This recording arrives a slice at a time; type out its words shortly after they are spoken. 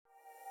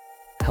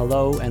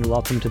Hello and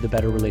welcome to the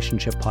Better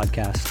Relationship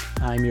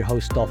Podcast. I'm your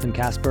host, Dolphin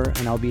Kasper,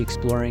 and I'll be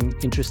exploring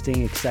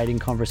interesting, exciting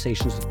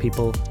conversations with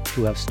people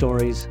who have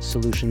stories,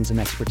 solutions, and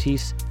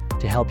expertise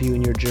to help you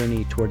in your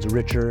journey towards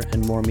richer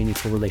and more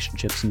meaningful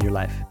relationships in your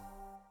life.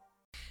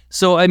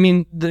 So,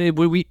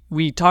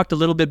 we talked a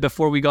little bit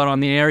before we got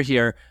on the air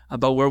here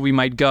about where we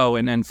might go,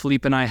 and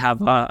Philippe and I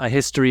have a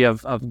history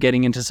of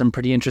getting into some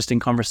pretty interesting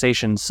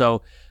conversations.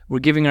 So we're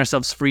giving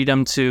ourselves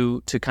freedom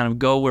to kind of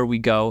go where we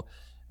go.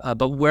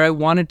 But where I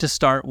wanted to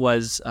start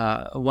was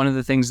one of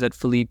the things that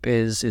Philippe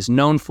is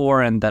known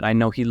for, and that I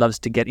know he loves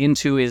to get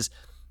into, is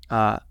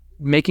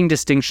making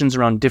distinctions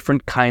around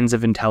different kinds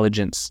of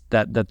intelligence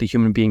that the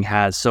human being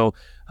has. So,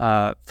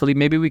 Philippe,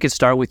 maybe we could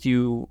start with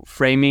you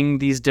framing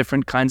these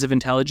different kinds of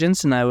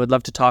intelligence, and I would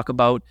love to talk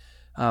about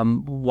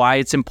why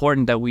it's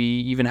important that we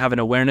even have an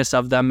awareness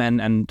of them,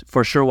 and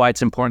for sure why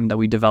it's important that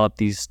we develop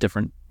these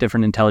different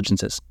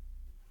intelligences.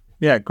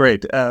 Yeah,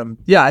 great.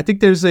 I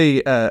think there's I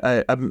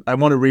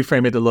want to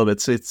reframe it a little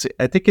bit. So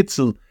I think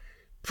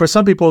for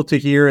some people to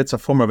hear it's a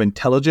form of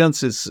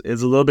intelligence is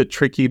a little bit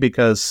tricky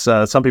because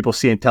some people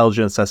see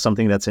intelligence as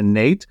something that's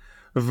innate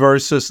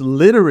versus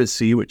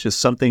literacy, which is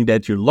something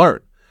that you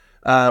learn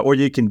or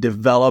you can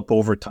develop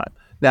over time.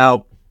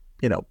 Now,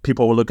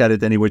 people will look at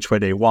it any which way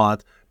they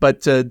want,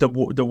 but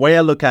the way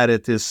I look at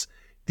it is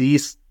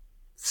these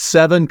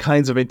 7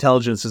 kinds of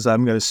intelligences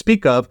I'm going to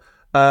speak of.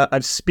 I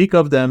speak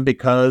of them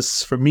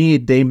because for me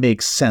they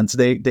make sense.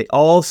 They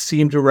all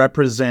seem to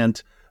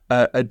represent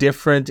a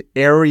different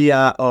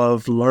area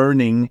of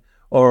learning,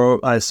 or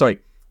a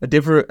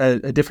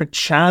different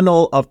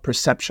channel of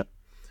perception,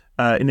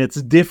 and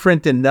it's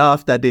different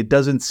enough that it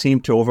doesn't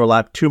seem to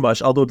overlap too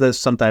much. Although there's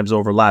sometimes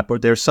overlap, or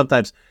there's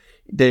sometimes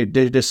there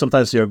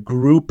are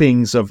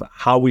groupings of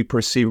how we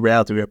perceive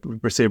reality. We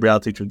perceive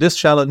reality through this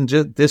channel and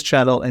this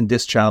channel and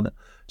this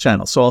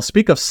channel. So I'll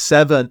speak of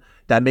 7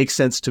 that makes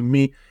sense to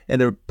me.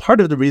 And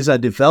part of the reason I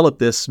developed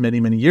this many,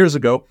 many years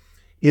ago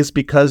is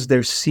because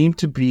there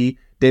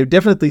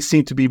definitely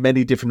seem to be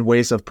many different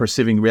ways of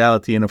perceiving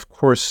reality. And of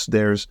course,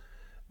 there's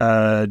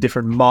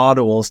different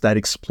models that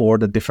explore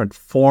the different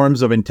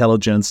forms of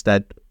intelligence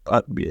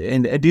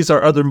and these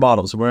are other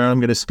models where I'm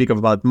going to speak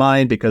about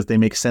mine because they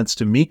make sense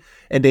to me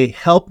and they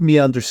help me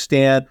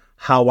understand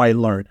how I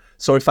learn.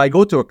 So if I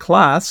go to a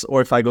class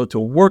or if I go to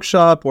a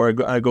workshop or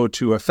I go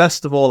to a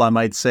festival, I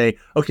might say,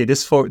 okay,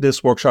 this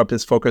workshop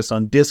is focused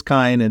on this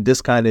kind and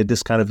this kind and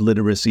this kind of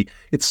literacy.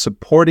 It's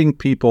supporting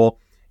people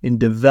in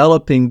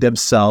developing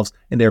themselves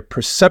and their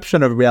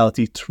perception of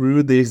reality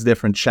through these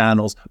different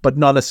channels, but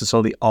not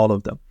necessarily all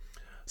of them.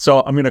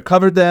 So I'm going to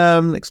cover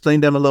them,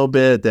 explain them a little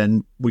bit,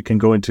 then we can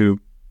go into,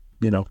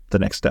 the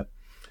next step.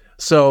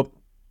 So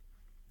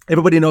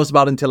everybody knows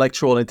about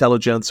intellectual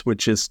intelligence,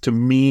 which is to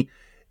me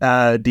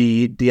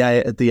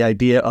the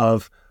idea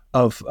of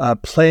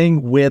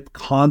playing with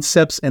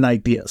concepts and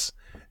ideas,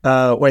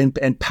 and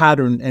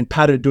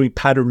doing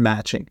pattern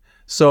matching.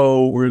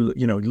 So we're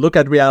look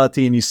at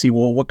reality and you see,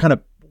 well, what kind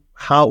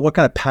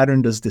of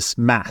pattern does this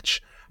match?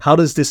 How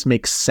does this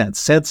make sense?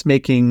 Sense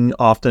making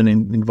often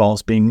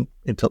involves being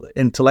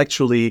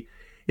intellectually.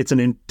 It's an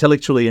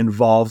intellectually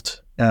involved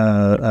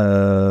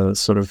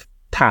sort of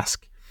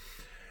task,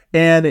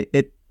 and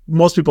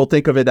most people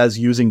think of it as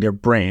using their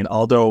brain,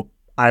 although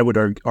I would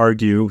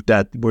argue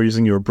that we're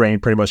using your brain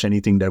pretty much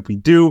anything that we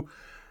do.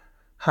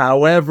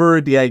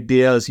 However, the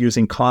idea is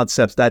using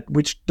concepts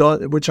which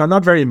are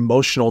not very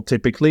emotional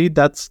typically.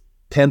 That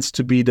tends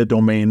to be the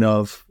domain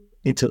of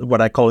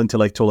what I call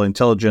intellectual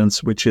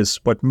intelligence, which is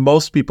what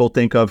most people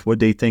think of when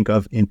they think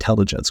of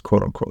intelligence,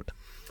 quote unquote.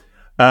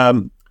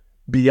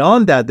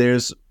 Beyond that,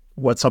 there's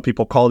what some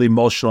people call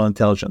emotional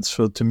intelligence.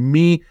 So to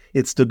me,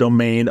 it's the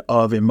domain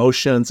of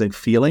emotions and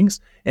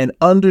feelings and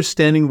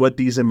understanding what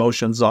these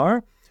emotions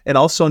are, and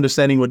also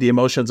understanding what the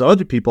emotions of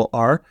other people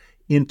are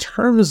in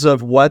terms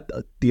of what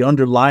the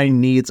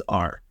underlying needs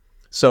are.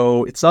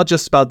 So it's not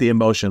just about the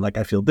emotion, like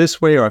I feel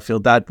this way or I feel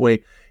that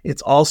way.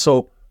 It's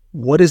also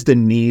what is the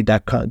need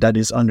that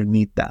is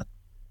underneath that.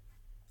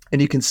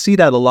 And you can see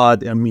that a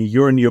lot. I mean,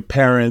 you're a new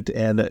parent,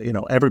 and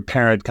every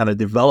parent kind of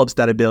develops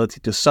that ability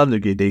to some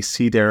degree. They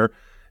see their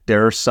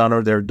son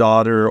or their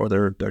daughter or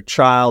their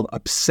child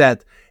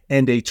upset,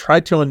 and they try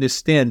to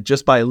understand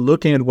just by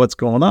looking at what's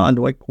going on,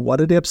 like,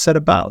 what are they upset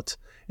about?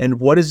 And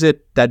what is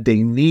it that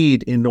they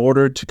need in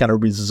order to kind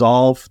of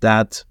resolve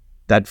that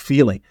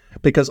feeling?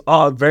 Because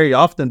very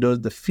often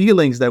the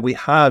feelings that we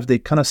have, they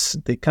kind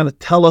of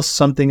tell us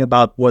something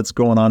about what's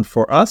going on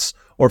for us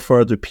or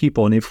for other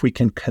people. And if we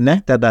can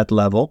connect at that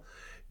level,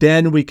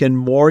 then we can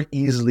more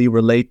easily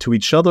relate to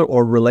each other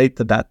or relate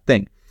to that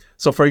thing.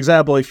 So, for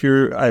example, if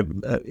you're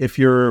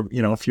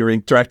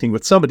interacting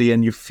with somebody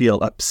and you feel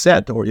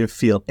upset or you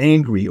feel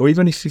angry or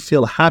even if you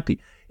feel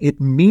happy, it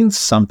means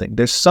something.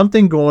 There's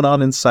something going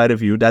on inside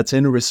of you that's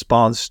in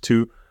response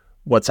to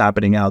what's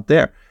happening out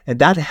there. And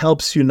that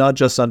helps you not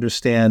just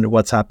understand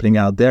what's happening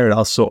out there, it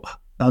also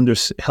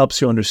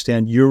helps you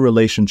understand your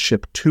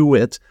relationship to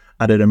it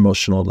at an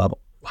emotional level.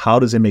 How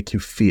does it make you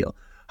feel?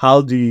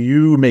 How do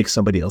you make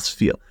somebody else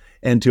feel?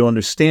 And to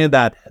understand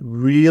that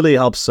really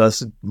helps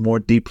us more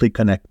deeply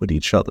connect with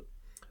each other.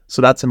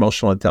 So that's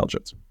emotional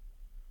intelligence.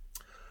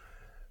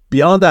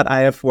 Beyond that,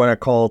 I have what I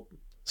call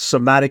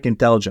somatic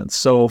intelligence.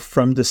 So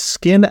from the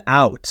skin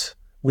out,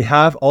 we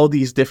have all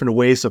these different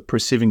ways of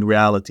perceiving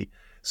reality.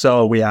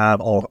 So we have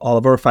all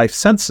of our 5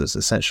 senses,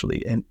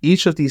 essentially. And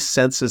each of these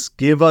senses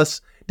give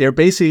us, they're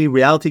basically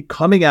reality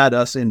coming at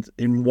us in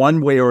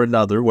one way or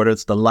another, whether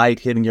it's the light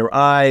hitting your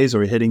eyes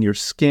or hitting your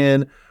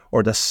skin,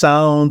 or the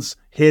sounds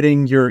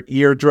hitting your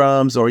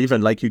eardrums, or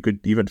even like you could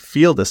even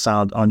feel the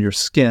sound on your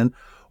skin,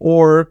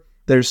 or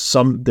there's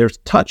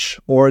touch,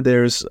 or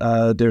there's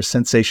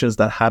sensations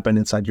that happen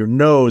inside your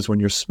nose when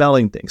you're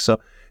smelling things. So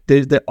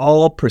they're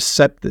all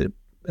perceptive.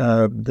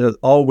 There's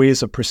all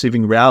ways of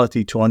perceiving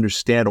reality to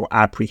understand or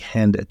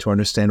apprehend it, to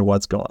understand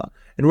what's going on.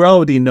 And we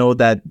already know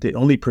that it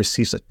only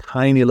perceives a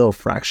tiny little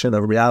fraction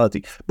of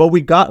reality, but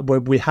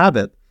we have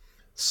it.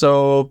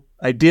 So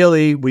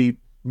ideally, we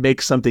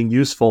make something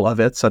useful of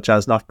it, such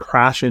as not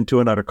crash into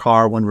another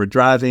car when we're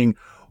driving,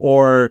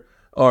 or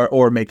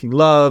making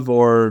love,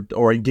 or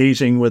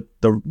engaging with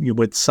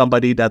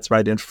somebody that's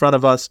right in front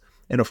of us.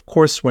 And of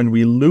course, when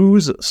we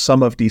lose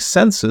some of these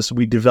senses,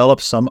 we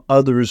develop some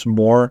others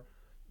more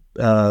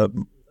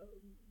in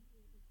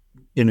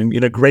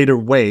a greater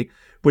way,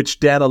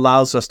 which then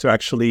allows us to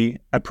actually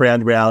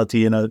apprehend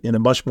reality in a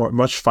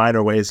much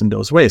finer ways in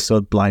those ways. So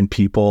blind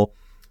people,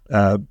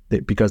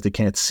 because they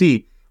can't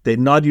see, they're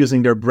not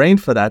using their brain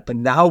for that. But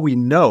now we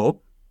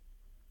know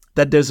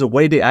that there's a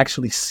way they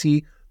actually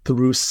see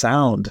through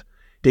sound.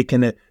 They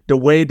can, the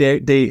way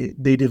they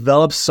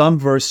develop some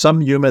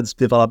humans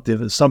develop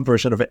some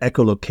version of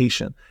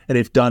echolocation, and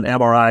they've done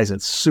MRIs.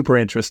 It's super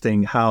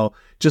interesting how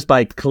just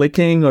by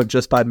clicking or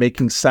just by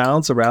making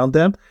sounds around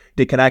them,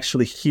 they can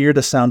actually hear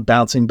the sound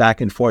bouncing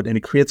back and forth, and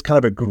it creates kind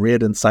of a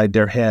grid inside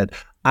their head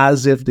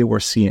as if they were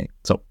seeing.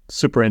 So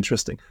super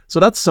interesting.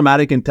 So that's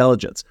somatic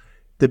intelligence,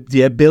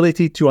 the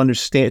ability to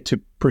understand, to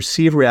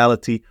perceive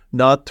reality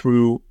not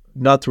through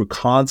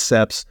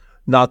concepts,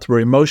 not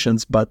through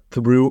emotions, but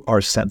through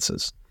our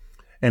senses.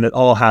 And it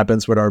all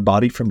happens with our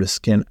body from the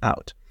skin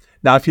out.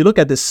 Now, if you look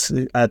at this,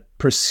 at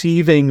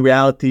perceiving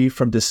reality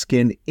from the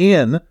skin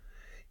in,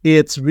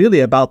 it's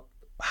really about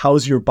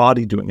how's your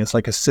body doing. It's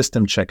like a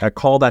system check. I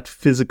call that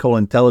physical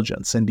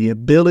intelligence, and the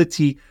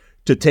ability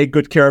to take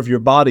good care of your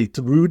body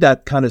through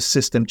that kind of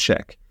system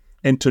check,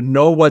 and to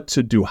know what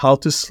to do, how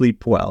to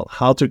sleep well,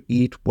 how to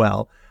eat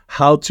well,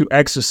 how to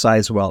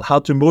exercise well, how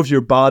to move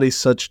your body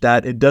such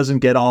that it doesn't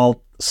get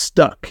all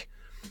stuck.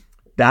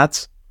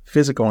 That's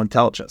physical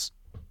intelligence.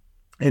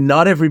 And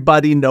not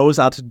everybody knows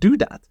how to do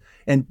that.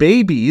 And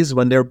babies,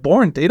 when they're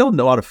born, they don't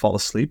know how to fall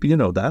asleep. You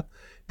know that.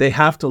 They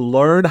have to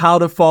learn how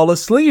to fall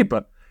asleep.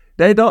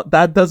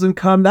 That doesn't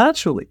come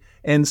naturally.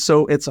 And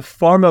so it's a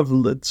form of,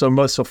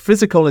 so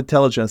physical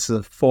intelligence is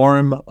a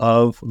form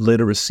of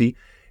literacy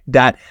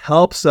that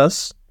helps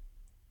us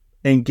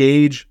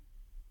engage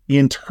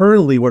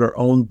internally with our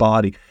own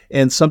body.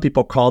 And some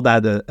people call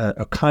that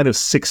a kind of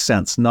sixth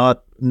sense,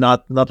 not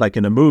like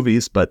in the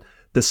movies, but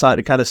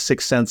the kind of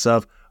sixth sense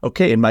of,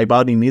 okay, my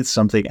body needs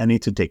something, I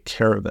need to take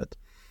care of it.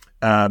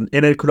 And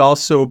it could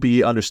also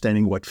be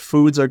understanding what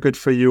foods are good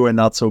for you and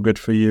not so good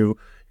for you.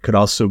 It could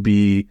also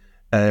be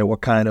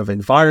what kind of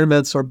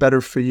environments are better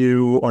for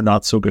you or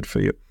not so good for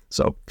you.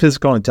 So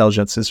physical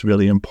intelligence is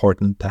really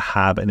important to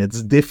have, and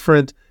it's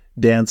different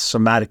than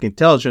somatic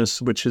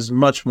intelligence, which is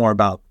much more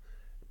about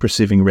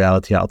perceiving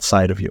reality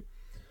outside of you.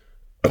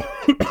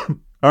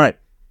 All right,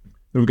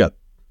 we've got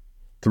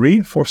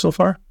 4 so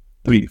far?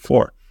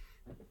 4.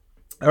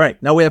 All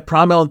right, now we have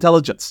primal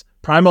intelligence.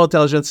 Primal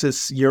intelligence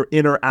is your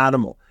inner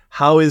animal.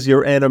 How is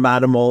your inner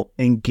animal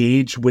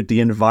engaged with the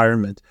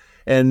environment?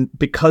 And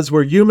because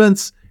we're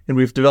humans and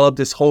we've developed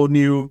this whole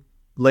new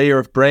layer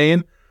of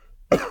brain,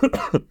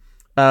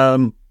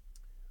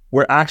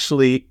 we're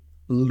actually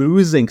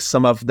losing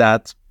some of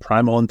that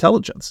primal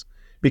intelligence,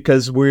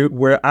 because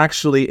we're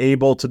actually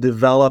able to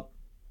develop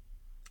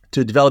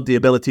the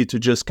ability to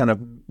just kind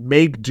of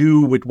make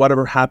do with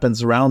whatever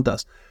happens around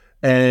us.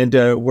 And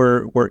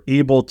we're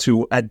able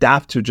to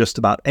adapt to just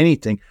about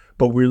anything,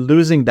 but we're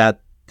losing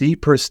that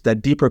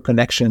deeper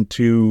connection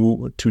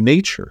to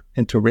nature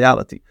and to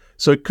reality.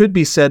 So it could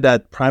be said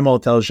that primal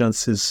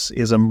intelligence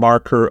is a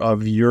marker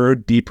of your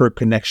deeper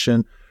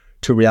connection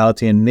to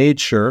reality and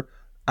nature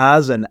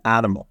as an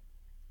animal,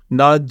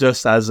 not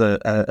just as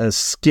a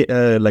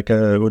skin, like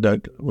what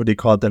do you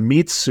call it, the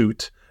meat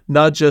suit,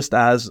 not just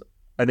as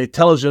an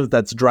intelligence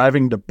that's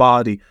driving the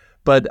body,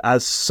 but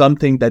as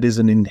something that is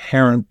an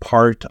inherent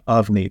part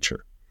of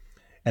nature.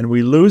 And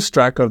we lose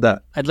track of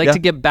that. I'd like to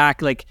get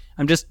back, like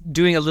I'm just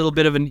doing a little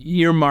bit of an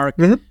earmark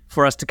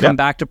for us to come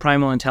back to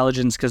primal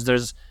intelligence, because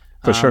there's,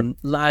 for sure,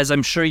 as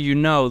I'm sure you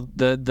know,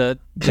 the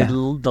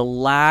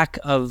lack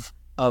of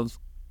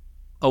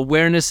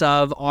awareness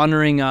of,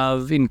 honoring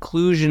of,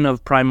 inclusion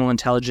of primal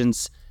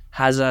intelligence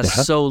has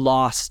us so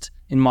lost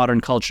in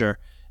modern culture.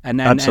 And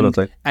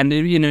absolutely. And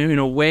you know, in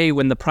a way,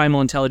 when the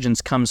primal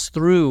intelligence comes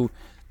through,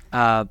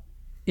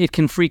 it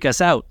can freak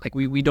us out. Like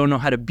we don't know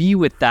how to be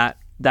with that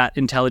that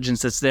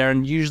intelligence that's there,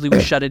 and usually we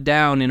shut it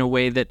down in a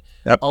way that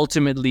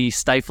ultimately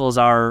stifles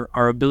our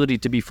ability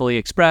to be fully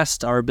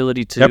expressed, our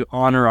ability to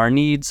honor our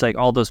needs, like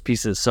all those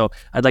pieces. So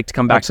I'd like to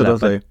come back to that,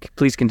 but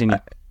please continue.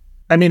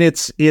 I mean,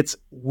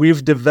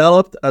 we've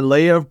developed a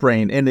layer of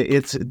brain, and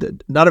it's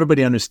not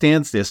everybody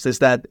understands this, is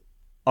that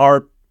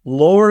our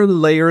lower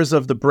layers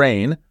of the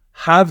brain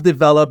have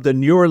developed the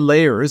newer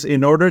layers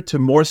in order to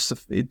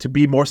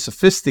be more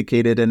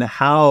sophisticated in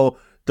how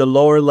the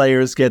lower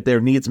layers get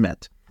their needs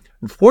met.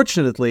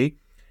 Unfortunately,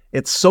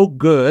 it's so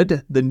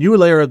good, the new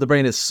layer of the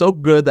brain is so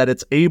good that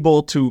it's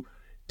able to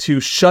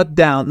shut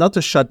down, not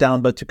to shut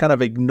down, but to kind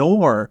of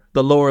ignore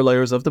the lower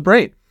layers of the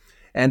brain.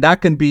 And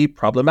that can be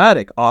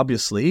problematic,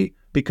 obviously,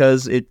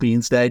 because it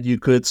means that you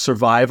could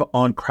survive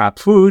on crap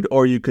food,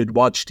 or you could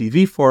watch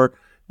TV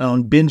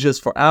on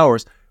binges for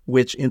hours,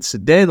 which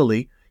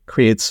incidentally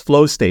creates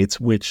flow states,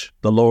 which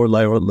the lower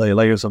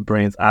layers of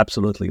brains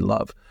absolutely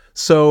love.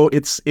 So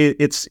it's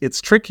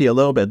tricky a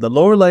little bit. The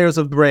lower layers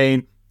of the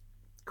brain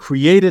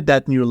created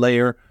that new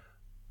layer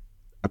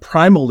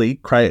primally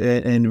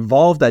and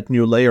evolved that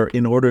new layer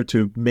in order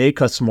to make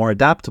us more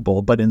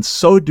adaptable. But in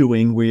so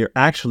doing, we are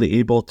actually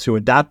able to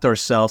adapt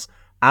ourselves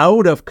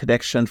out of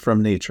connection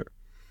from nature.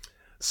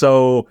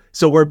 So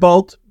we're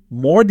both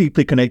more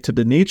deeply connected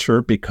to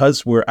nature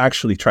because we're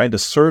actually trying to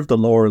serve the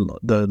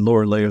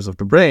lower layers of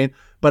the brain,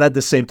 but at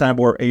the same time,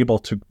 we're able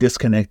to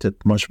disconnect it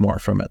much more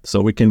from it.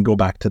 So we can go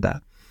back to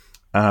that.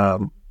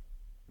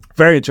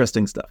 Very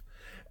interesting stuff.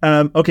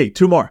 Okay,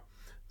 two more.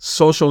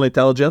 Social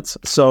intelligence.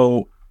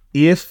 So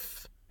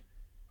if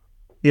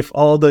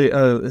all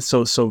the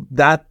so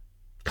that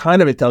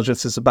kind of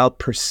intelligence is about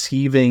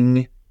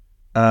perceiving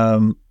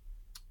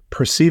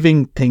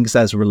things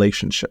as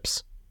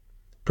relationships,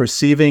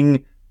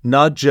 perceiving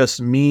not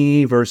just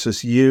me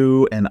versus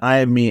you, and I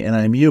am me and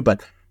I'm you,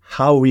 but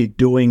how are we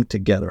doing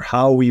together?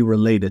 How are we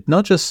related?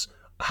 Not just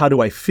how do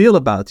I feel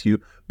about you,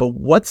 but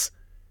what's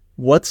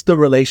the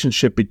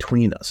relationship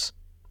between us?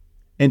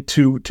 And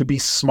to be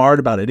smart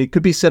about it. It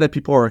could be said that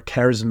people who are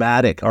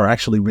charismatic are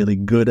actually really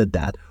good at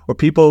that, or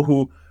people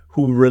who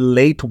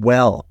relate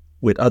well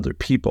with other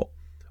people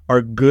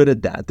are good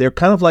at that. They're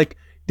kind of like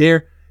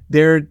they're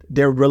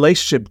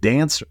relationship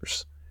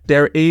dancers.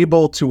 They're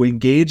able to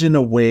engage in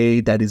a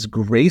way that is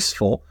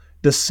graceful,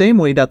 the same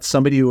way that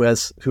somebody who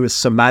is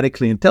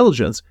somatically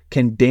intelligent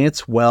can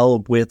dance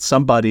well with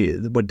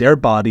their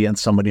body and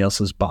somebody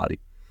else's body.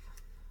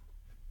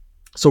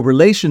 So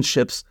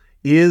relationships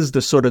is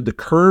the sort of the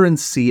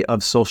currency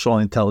of social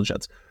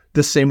intelligence.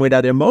 The same way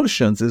that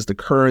emotions is the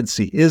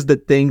currency, is the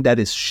thing that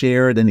is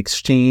shared and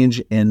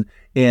exchanged and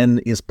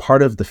is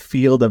part of the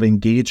field of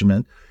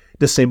engagement.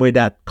 The same way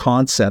that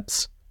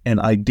concepts and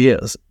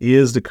ideas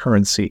is the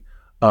currency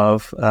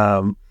of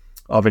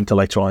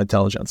intellectual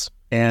intelligence,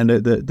 and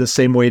the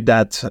same way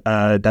that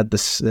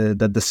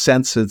the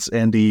senses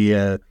and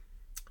the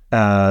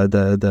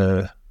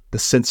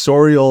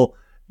sensorial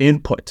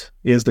input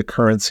is the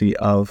currency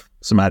of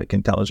somatic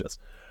intelligence.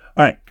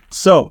 All right,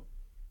 so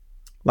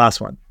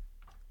last one,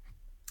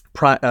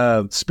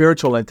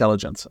 spiritual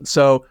intelligence.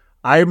 So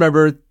I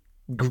remember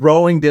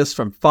growing this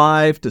from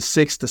 5 to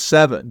 6 to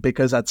 7,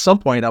 because at some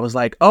point I was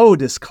like, oh,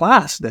 there's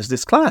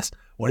this class.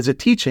 What is it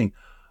teaching?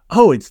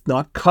 Oh, it's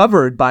not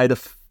covered by the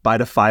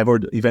 5 or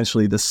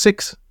eventually the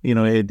 6.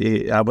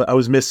 I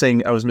was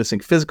missing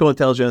physical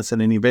intelligence,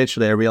 and then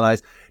eventually I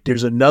realized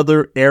there's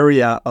another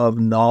area of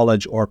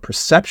knowledge or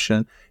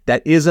perception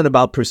that isn't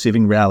about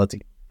perceiving reality.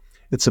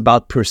 It's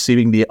about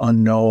perceiving the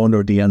unknown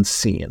or the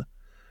unseen,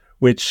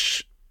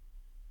 which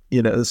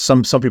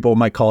some people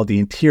might call the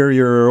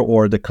interior,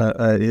 or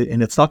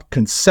and it's not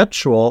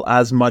conceptual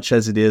as much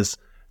as it is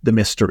the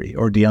mystery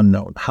or the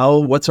unknown.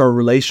 What's our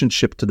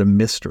relationship to the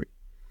mystery?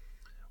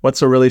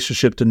 What's our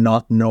relationship to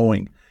not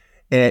knowing?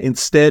 And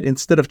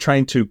instead of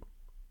trying to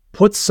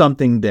put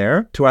something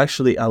there, to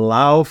actually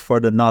allow for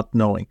the not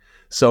knowing.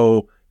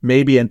 So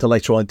maybe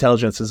intellectual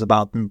intelligence is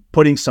about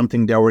putting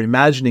something there or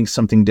imagining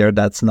something there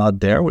that's not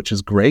there, which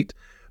is great.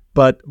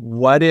 But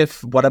what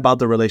about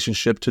the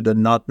relationship to the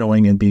not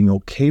knowing and being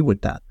okay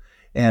with that?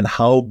 And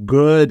how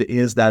good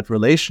is that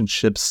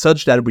relationship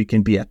such that we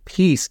can be at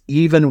peace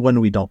even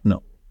when we don't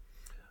know?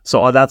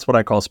 So that's what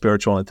I call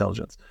spiritual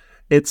intelligence.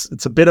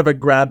 It's a bit of a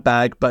grab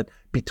bag, but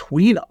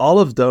between all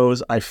of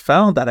those, I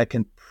found that I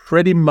can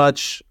pretty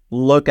much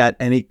look at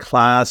any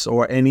class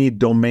or any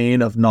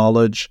domain of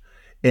knowledge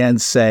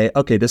and say,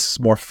 okay, this is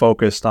more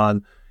focused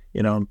on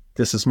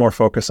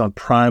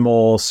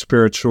primal,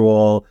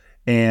 spiritual,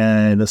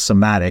 and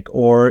somatic,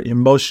 or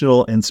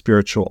emotional and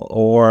spiritual,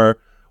 or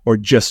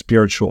just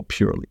spiritual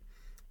purely.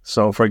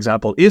 So, for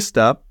example,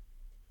 ISTA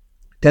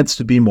tends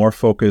to be more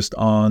focused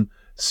on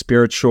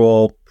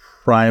spiritual,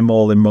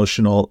 primal,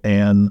 emotional,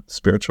 and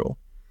spiritual.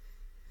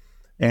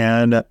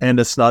 And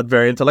it's not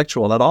very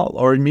intellectual at all,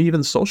 or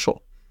even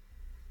social.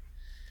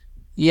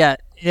 Yeah,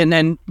 and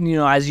then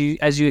as you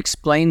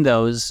explain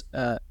those,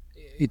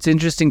 it's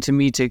interesting to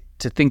me to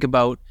think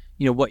about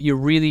what you're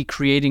really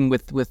creating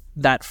with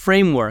that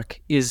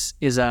framework is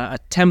a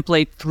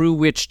template through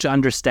which to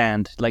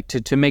understand, like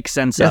to make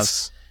sense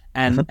of.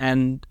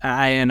 and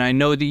I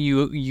know that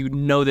you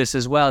know this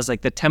as well. It's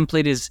like the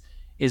template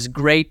is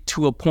great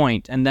to a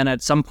point, and then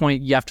at some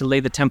point you have to lay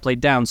the template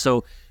down.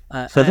 So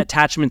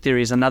attachment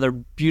theory is another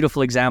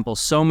beautiful example.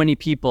 So many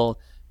people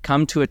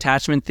come to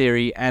attachment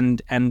theory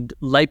and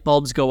light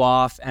bulbs go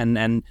off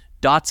and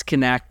dots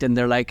connect, and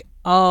they're like,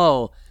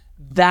 oh,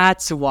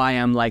 that's why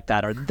I'm like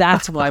that, or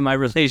that's why my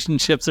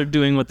relationships are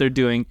doing what they're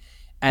doing.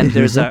 And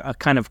there's a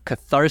kind of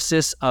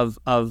catharsis of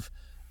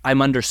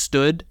I'm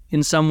understood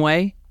in some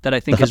way that I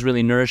think is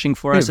really nourishing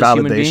for us as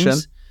human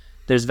beings.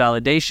 There's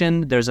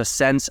validation. There's a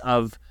sense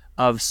of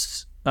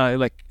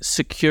like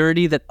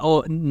security that,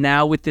 oh,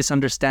 now with this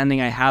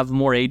understanding, I have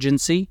more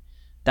agency.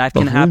 That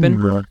can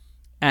happen.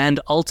 And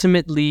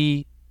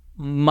ultimately,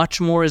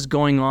 much more is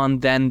going on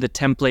than the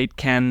template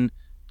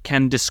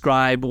can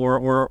describe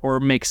or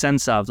make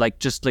sense of. Like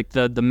just like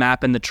the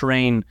map and the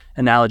terrain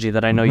analogy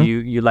that I know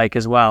you like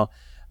as well.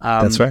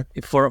 That's right.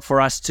 For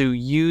us to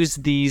use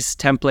these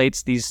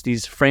templates,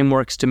 these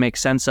frameworks to make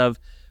sense of,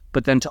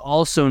 but then to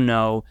also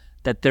know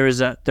that there's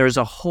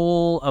a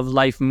whole of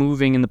life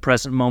moving in the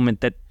present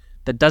moment that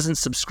doesn't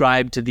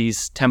subscribe to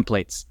these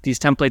templates. These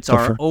templates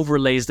are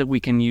overlays that we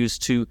can use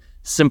to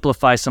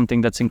simplify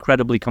something that's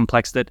incredibly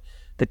complex, that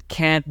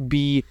can't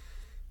be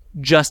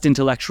just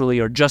intellectually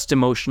or just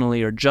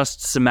emotionally or just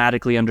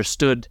somatically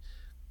understood.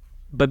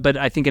 But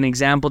I think an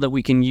example that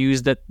we can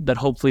use that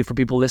hopefully for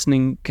people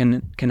listening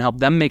can help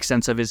them make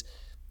sense of is,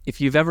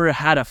 if you've ever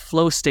had a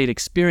flow state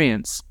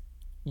experience,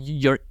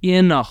 you're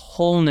in a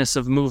wholeness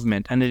of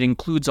movement, and it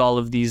includes all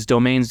of these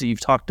domains that you've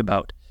talked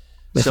about.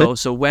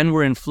 So when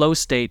we're in flow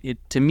state,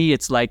 to me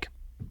it's like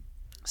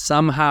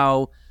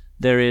somehow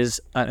there is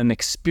an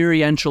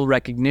experiential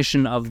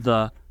recognition of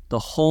the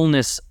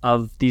wholeness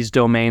of these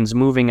domains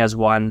moving as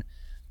one.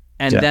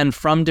 And then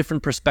from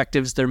different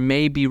perspectives, there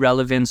may be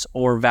relevance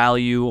or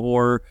value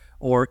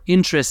or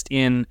interest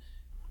in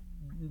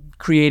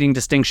creating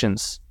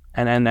distinctions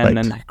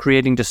and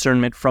creating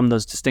discernment from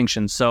those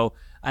distinctions. So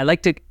I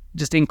like to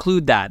just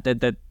include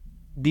that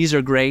these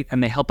are great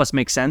and they help us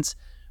make sense.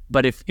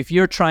 But if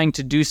you're trying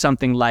to do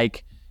something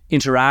like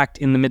interact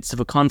in the midst of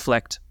a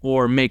conflict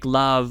or make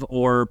love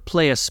or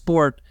play a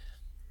sport,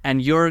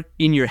 and you're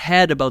in your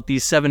head about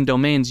these 7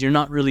 domains, you're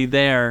not really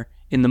there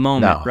in the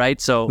moment, right?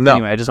 So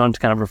anyway, I just wanted to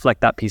kind of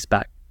reflect that piece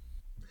back.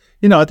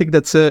 I think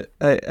that's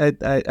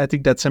I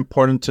think that's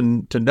important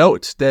to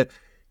note that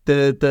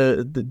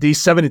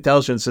these 7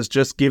 intelligences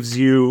just gives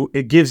you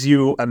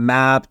a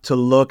map to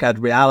look at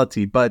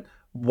reality, but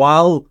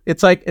while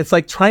it's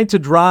like trying to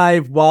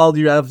drive while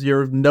you have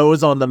your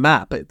nose on the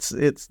map,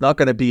 it's not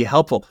going to be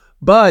helpful.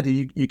 But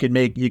you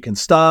can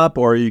stop,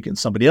 or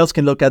somebody else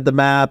can look at the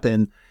map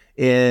and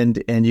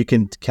you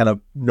can kind of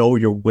know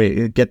your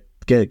way, get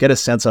a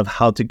sense of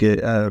how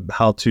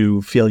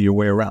to feel your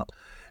way around.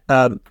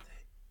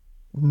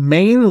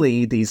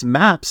 Mainly these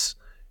maps,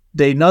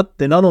 they not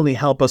only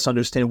help us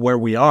understand where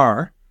we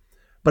are,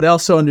 but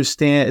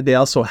they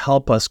also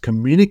help us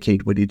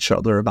communicate with each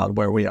other about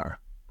where we are.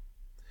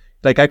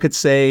 Like I could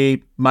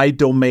say my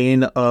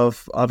domain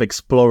of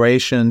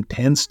exploration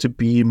tends to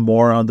be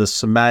more on the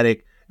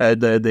somatic,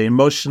 the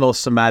emotional,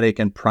 somatic,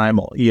 and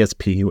primal,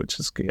 ESP, which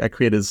is I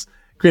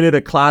created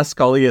a class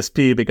called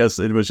ESP because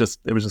it was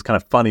just kind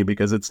of funny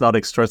because it's not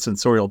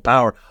extrasensorial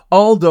power.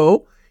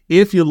 Although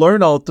if you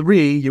learn all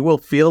 3, you will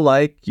feel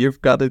like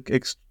you've got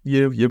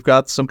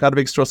some kind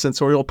of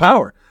extrasensorial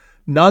power,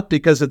 not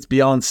because it's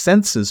beyond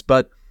senses,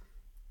 but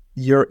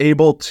you're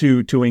able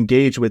to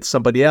engage with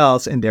somebody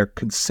else and their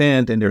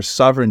consent and their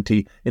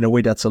sovereignty in a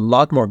way that's a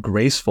lot more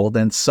graceful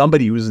than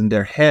somebody who's in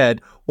their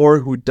head or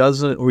who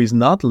is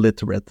not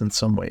literate in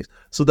some ways.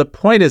 So the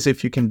point is,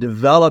 if you can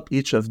develop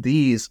each of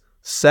these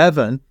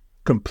 7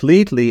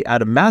 completely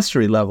at a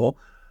mastery level,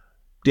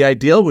 the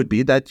ideal would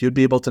be that you'd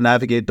be able to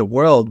navigate the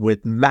world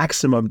with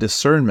maximum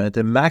discernment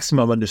and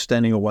maximum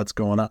understanding of what's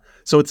going on.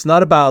 So it's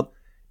not about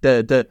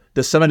the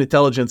 7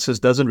 intelligences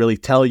doesn't really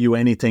tell you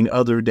anything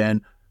other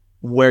than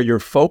where your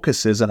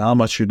focus is and how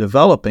much you're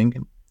developing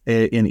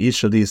in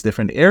each of these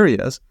different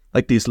areas,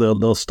 like these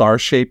little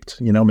star-shaped,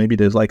 maybe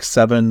there's like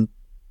 7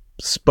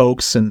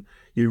 spokes, and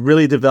you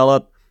really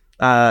develop,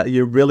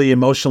 you're really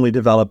emotionally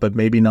developed, but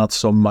maybe not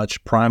so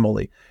much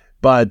primally.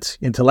 But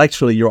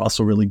intellectually, you're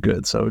also really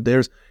good. So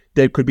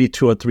there could be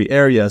 2 or 3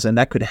 areas, and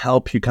that could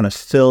help you kind of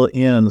fill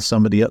in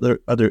some of the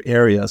other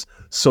areas,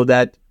 so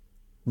that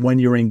when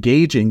you're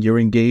engaging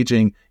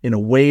in a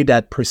way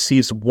that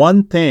perceives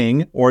one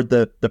thing or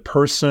the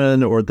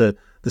person or the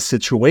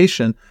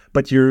situation,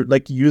 but you're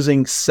like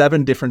using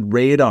 7 different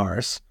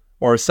radars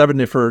or 7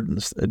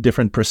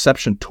 different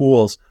perception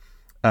tools.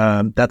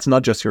 That's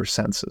not just your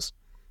senses.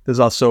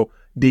 There's also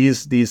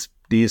these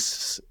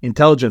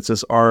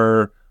intelligences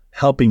are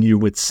helping you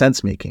with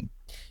sense making.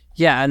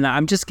 Yeah, and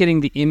I'm just getting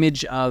the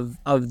image of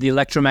the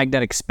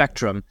electromagnetic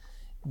spectrum,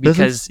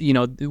 because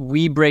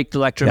we break the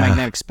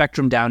electromagnetic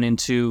spectrum down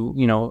into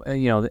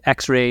the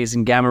X-rays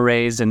and gamma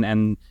rays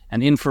and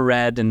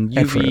infrared and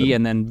UV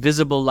and then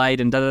visible light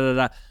and da da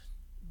da da.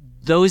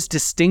 Those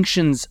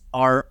distinctions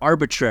are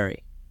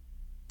arbitrary,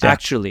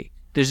 actually.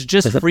 There's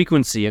just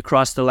frequency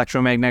across the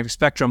electromagnetic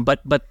spectrum,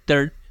 but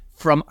there,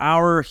 from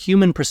our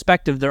human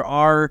perspective, there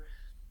are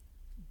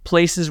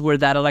places where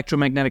that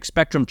electromagnetic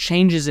spectrum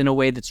changes in a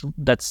way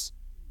that's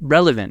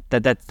relevant,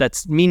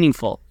 that's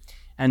meaningful.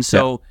 And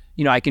so,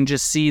 I can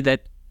just see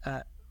that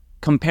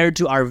compared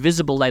to our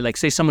visible light, like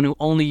say someone who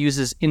only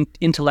uses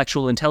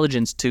intellectual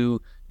intelligence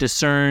to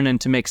discern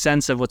and to make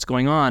sense of what's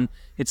going on,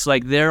 it's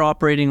like they're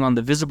operating on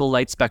the visible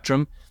light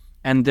spectrum,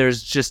 and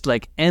there's just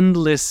like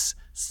endless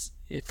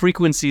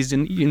frequencies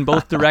in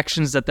both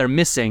directions that they're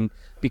missing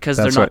because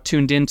they're not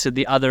tuned into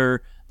the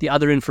other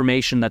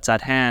information that's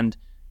at hand,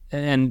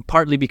 and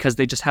partly because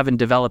they just haven't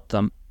developed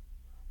them.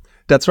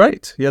 That's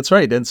right.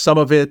 And some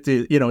of it,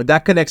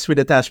 that connects with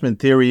attachment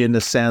theory in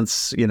the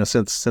sense,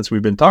 since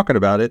we've been talking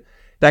about it,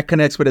 that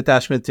connects with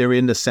attachment theory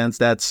in the sense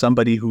that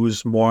somebody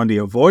who's more on the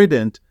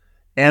avoidant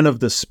end of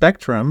the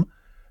spectrum,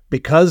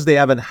 because they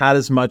haven't had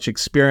as much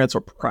experience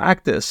or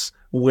practice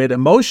with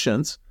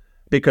emotions,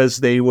 because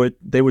they would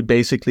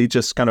basically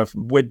just kind of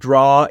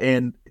withdraw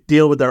and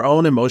deal with their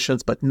own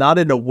emotions, but not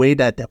in a way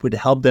that would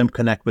help them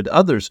connect with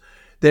others.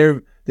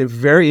 They're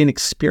very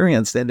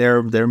inexperienced, and their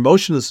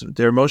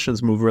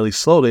emotions move really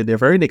slowly. They're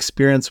very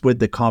inexperienced with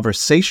the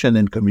conversation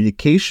and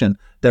communication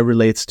that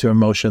relates to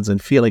emotions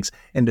and feelings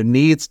and the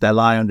needs that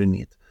lie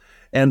underneath.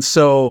 And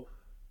so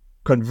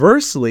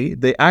conversely,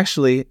 they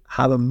actually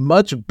have a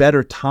much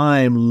better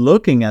time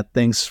looking at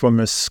things from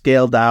a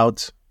scaled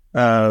out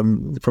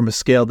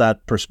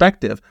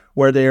perspective,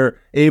 where they're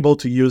able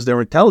to use their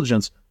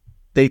intelligence.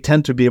 They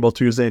tend to be able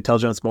to use their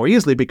intelligence more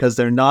easily because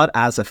they're not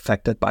as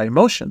affected by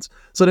emotions.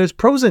 So there's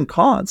pros and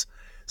cons.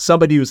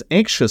 Somebody who's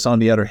anxious, on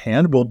the other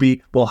hand, will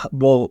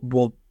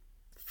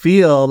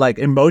feel like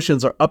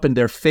emotions are up in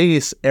their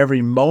face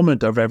every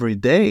moment of every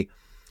day.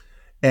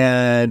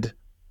 And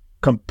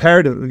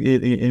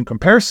in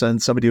comparison,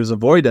 somebody who's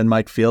avoidant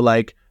might feel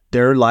like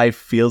their life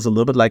feels a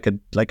little bit like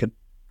a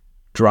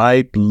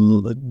dry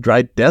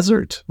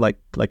desert, like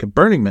a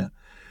Burning Man,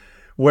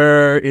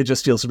 where it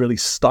just feels really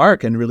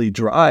stark and really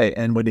dry.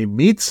 And when they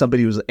meet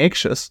somebody who's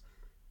anxious,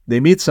 they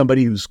meet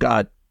somebody who's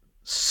got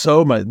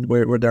so much,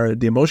 where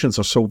the emotions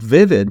are so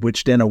vivid,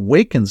 which then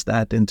awakens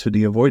that into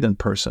the avoidant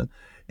person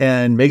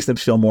and makes them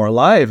feel more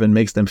alive and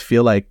makes them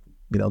feel like,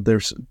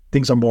 there's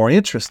things are more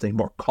interesting,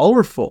 more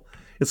colorful.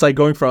 It's like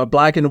going from a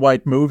black and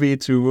white movie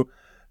to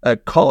a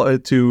color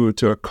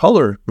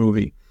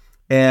movie.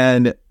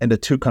 And the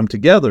two come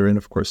together, and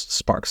of course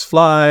sparks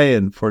fly,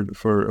 and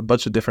for a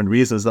bunch of different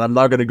reasons that I'm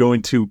not going to go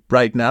into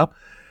right now.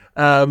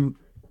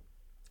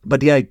 But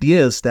the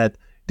idea is that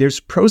there's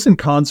pros and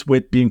cons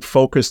with being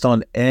focused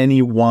on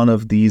any one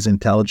of these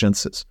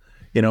intelligences.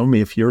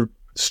 If you're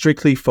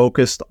strictly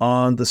focused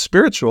on the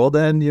spiritual,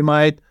 then you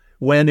might,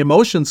 when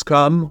emotions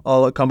come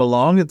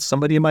along, and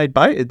somebody might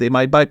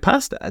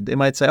bypass that. They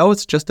might say, "Oh,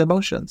 it's just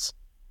emotions.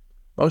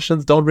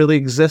 Emotions don't really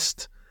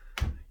exist."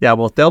 Yeah,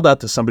 well, tell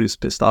that to somebody who's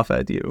pissed off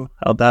at you,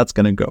 how that's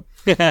going to go.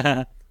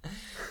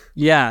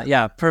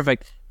 Yeah,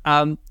 perfect.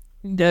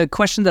 The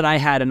question that I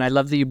had, and I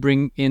love that you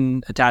bring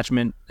in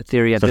attachment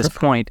theory at this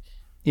point,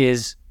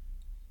 is,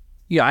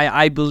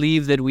 I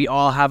believe that we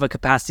all have a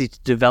capacity to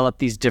develop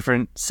these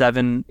different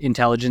 7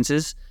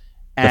 intelligences.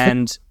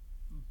 And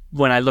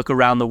when I look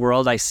around the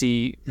world, I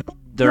see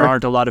there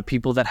aren't a lot of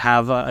people that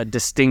have a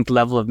distinct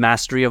level of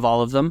mastery of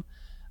all of them.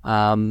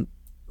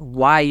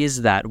 Why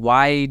is that?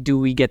 Why do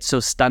we get so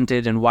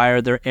stunted, and why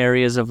are there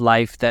areas of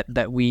life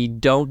that we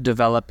don't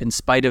develop in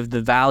spite of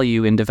the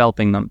value in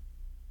developing them?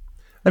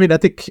 I mean, I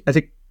think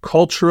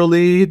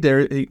culturally,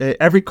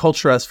 every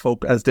culture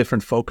has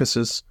different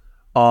focuses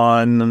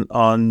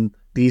on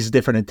these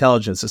different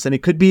intelligences, and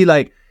it could be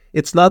like,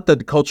 it's not that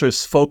the culture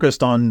is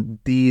focused on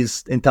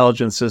these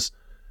intelligences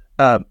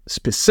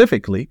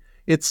specifically.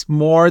 It's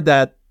more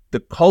that the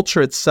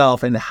culture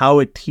itself and how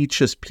it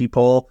teaches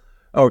people,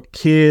 or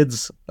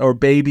kids or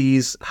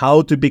babies,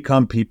 how to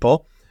become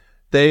people.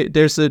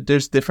 There's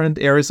different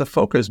areas of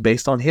focus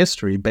based on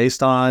history,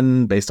 based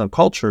on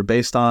culture,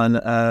 based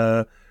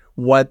on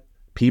what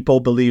people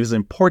believe is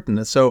important.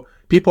 And so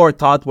people are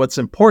taught what's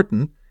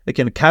important. Like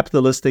in a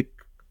capitalistic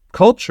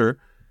culture,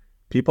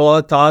 people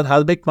are taught how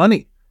to make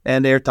money,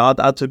 and they're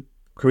taught how to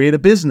create a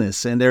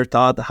business, and they're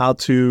taught how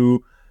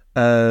to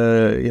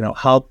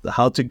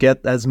how to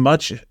get as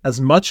much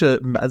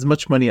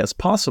money as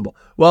possible.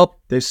 Well,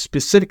 there's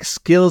specific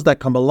skills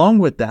that come along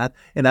with that,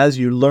 and as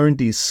you learn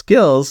these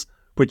skills,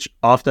 which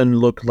often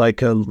look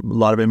like a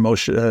lot of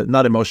a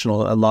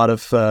lot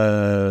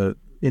of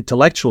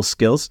intellectual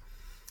skills,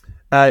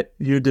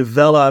 you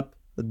develop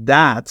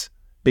that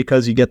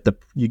because you get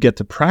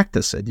to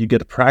practice it. You get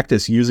to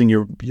practice using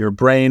your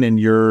brain and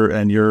your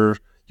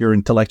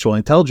intellectual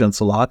intelligence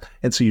a lot,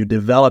 and so you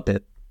develop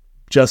it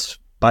just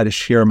by the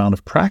sheer amount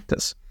of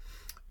practice.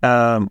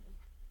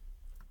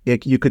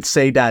 You could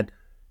say that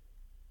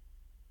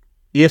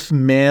if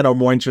men are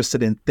more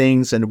interested in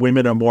things and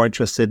women are more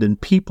interested in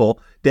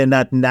people, then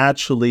that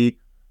naturally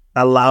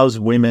allows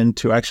women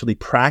to actually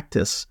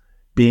practice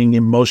being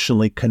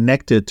emotionally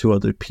connected to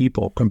other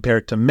people,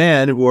 compared to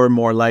men who are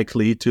more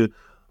likely to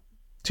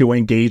to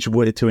engage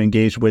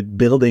with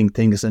building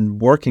things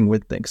and working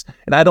with things.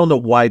 And I don't know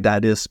why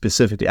that is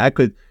specifically.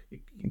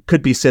 It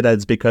could be said that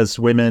it's because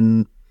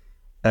women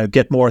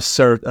get more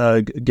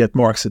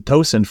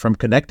oxytocin from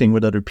connecting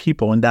with other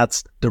people, and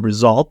that's the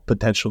result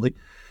potentially.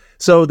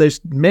 So there's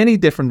many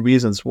different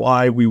reasons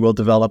why we will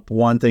develop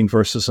one thing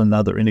versus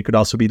another, and it could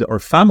also be our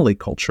family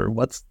culture.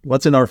 What's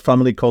in our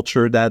family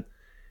culture that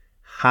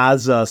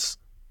has us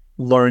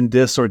learn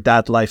this or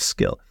that life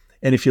skill?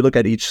 And if you look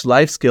at each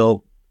life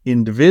skill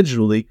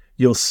individually,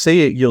 you'll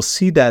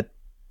see that,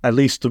 at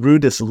least through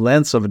this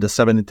lens of the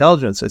 7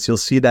 intelligences, you'll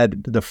see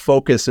that the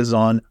focus is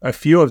on a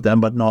few of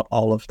them, but not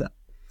all of them.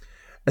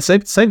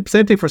 Same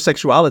thing for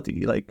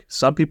sexuality. Like,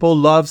 some people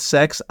love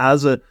sex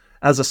as a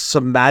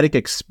somatic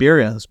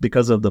experience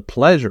because of the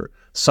pleasure.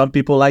 Some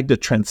people like the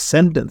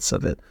transcendence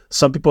of it.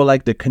 Some people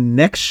like the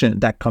connection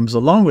that comes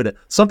along with it.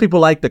 Some people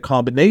like the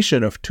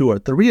combination of 2 or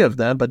 3 of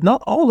them, but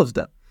not all of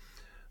them.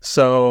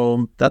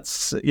 So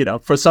that's,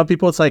 for some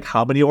people, it's like,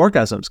 how many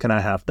orgasms can I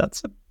have?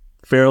 That's a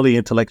fairly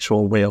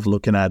intellectual way of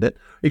looking at it.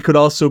 It could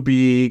also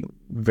be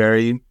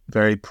very,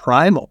 very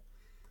primal.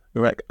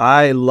 Like,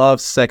 I love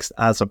sex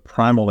as a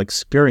primal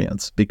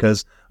experience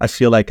because I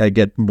feel like I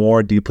get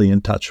more deeply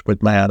in touch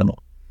with my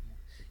animal.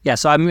 Yeah,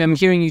 so I'm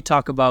hearing you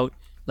talk about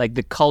like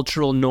the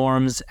cultural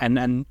norms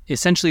and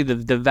essentially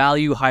the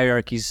value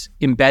hierarchies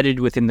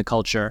embedded within the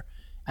culture,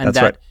 and that's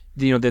that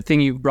right. The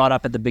thing you brought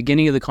up at the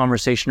beginning of the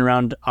conversation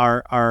around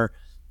our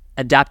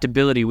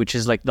adaptability, which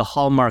is like the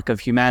hallmark of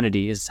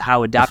humanity, is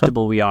how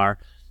adaptable we are,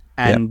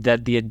 and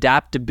that the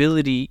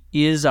adaptability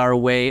is our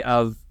way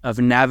of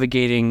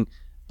navigating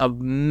a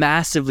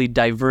massively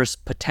diverse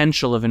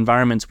potential of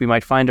environments we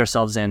might find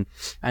ourselves in.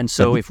 And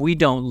so if we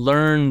don't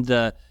learn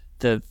the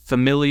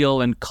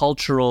familial and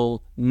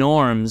cultural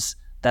norms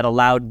that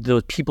allowed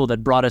the people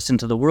that brought us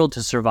into the world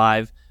to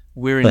survive,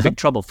 we're in big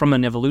trouble from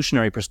an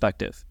evolutionary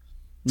perspective.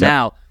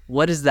 Now,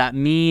 what does that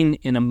mean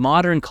in a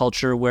modern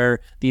culture where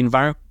the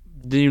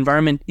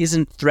environment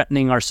isn't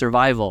threatening our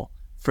survival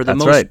for the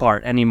most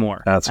part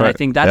anymore? That's and right. I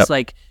think that's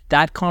like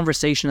that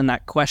conversation and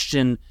that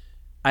question,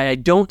 I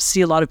don't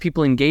see a lot of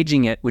people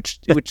engaging it, which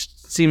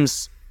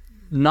seems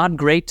not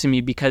great to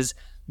me, because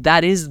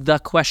that is the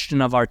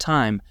question of our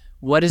time.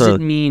 What does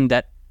it mean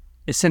that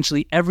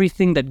essentially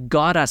everything that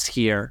got us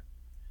here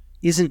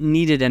isn't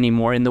needed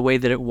anymore in the way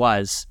that it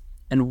was?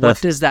 And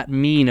what does that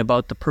mean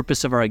about the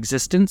purpose of our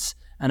existence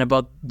and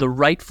about the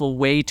rightful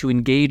way to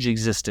engage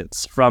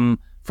existence from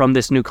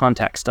this new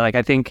context? Like,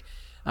 I think,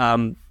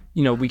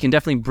 we can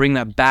definitely bring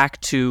that back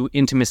to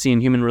intimacy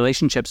and human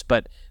relationships,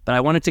 but I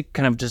wanted to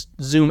kind of just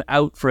zoom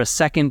out for a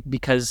second,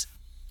 because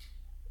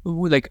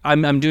like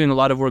I'm doing a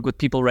lot of work with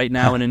people right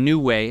now in a new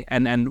way,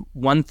 and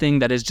one thing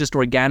that has just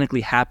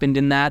organically happened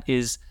in that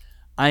is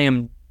I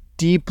am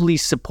deeply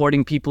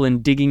supporting people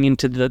in digging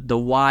into the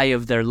why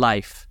of their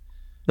life.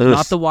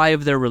 Not the why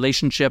of their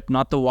relationship,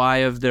 not the why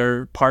of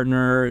their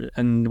partner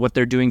and what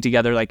they're doing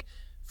together. Like,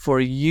 for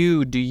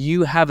you, do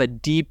you have a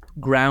deep,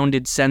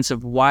 grounded sense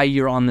of why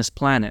you're on this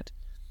planet?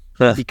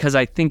 Because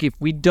I think if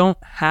we don't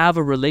have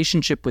a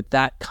relationship with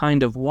that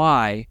kind of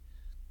why,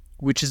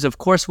 which is, of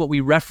course, what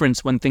we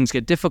reference when things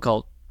get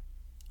difficult,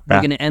 we're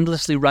going to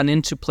endlessly run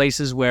into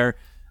places where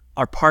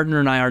our partner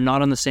and I are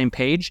not on the same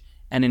page,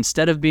 and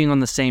instead of being on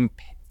the same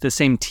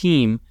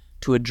team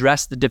to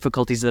address the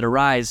difficulties that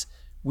arise,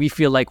 we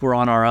feel like we're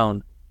on our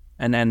own,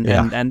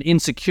 and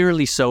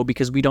insecurely so,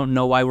 because we don't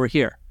know why we're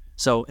here.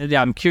 So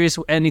I'm curious,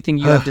 anything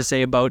you have to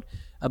say about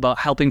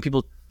helping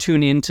people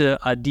tune into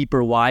a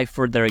deeper why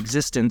for their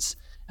existence,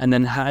 and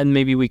then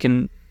maybe we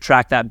can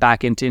track that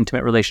back into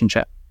intimate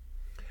relationship.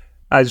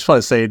 I just want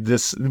to say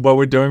this: what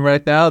we're doing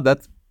right now.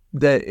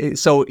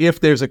 So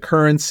if there's a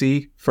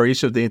currency for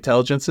each of the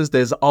intelligences,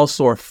 there's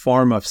also a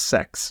form of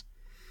sex.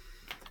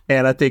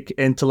 And I think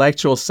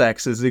intellectual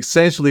sex is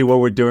essentially what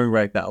we're doing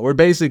right now. We're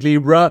basically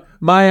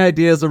my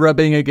ideas are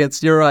rubbing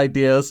against your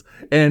ideas,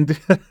 and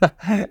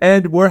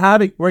and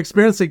we're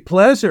experiencing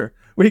pleasure.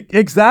 We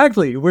give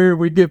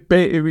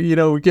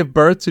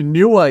birth to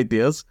new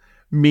ideas,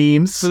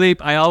 memes.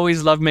 Philippe, I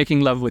always love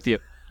making love with you.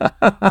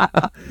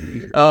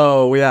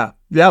 Oh yeah.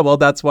 Well,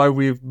 that's why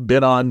we've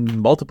been on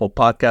multiple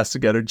podcasts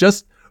together,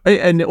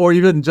 or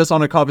even just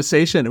on a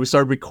conversation. We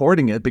started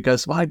recording it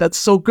because that's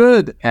so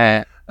good.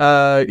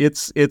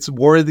 It's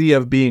worthy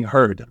of being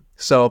heard.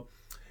 So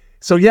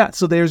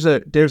there's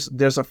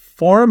a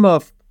form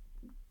of,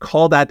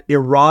 call that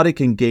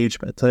erotic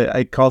engagement.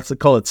 I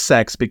call it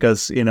sex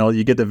because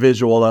you get the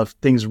visual of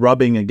things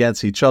rubbing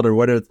against each other.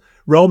 Whether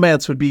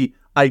romance would be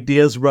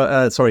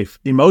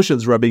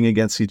emotions rubbing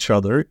against each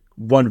other,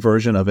 one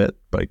version of it,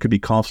 but it could be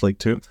conflict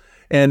too.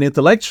 And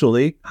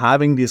intellectually,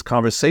 having these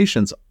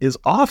conversations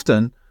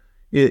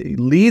it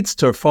leads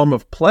to a form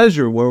of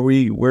pleasure where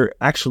we're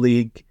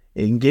actually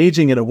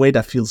engaging in a way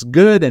that feels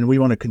good, and we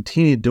want to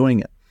continue doing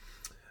it.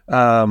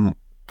 So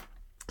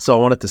I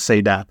wanted to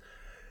say that.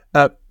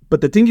 But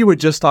the thing you were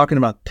just talking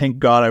about, thank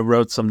God I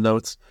wrote some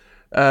notes,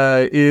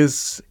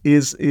 is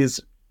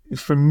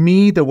for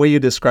me, the way you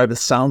describe it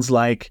sounds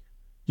like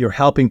you're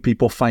helping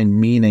people find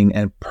meaning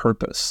and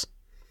purpose.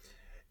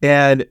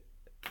 And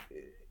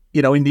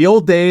in the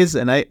old days,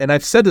 and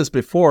I've said this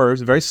before,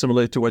 it's very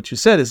similar to what you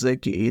said, is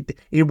like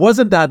it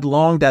wasn't that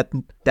long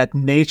that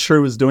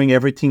nature was doing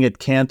everything it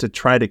can to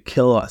try to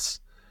kill us.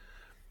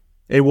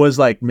 It was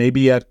like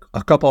maybe a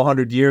couple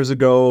hundred years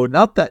ago,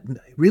 not that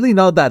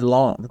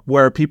long,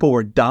 where people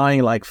were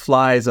dying like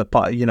flies,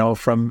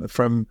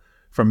 from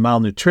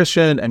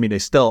malnutrition. I mean,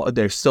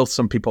 there's still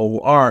some people who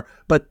are,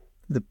 but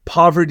the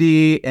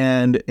poverty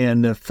and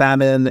the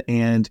famine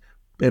and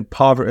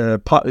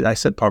poverty. I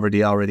said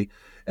poverty already.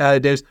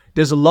 There's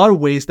a lot of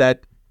ways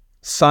that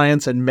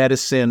science and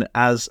medicine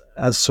has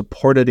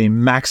supported a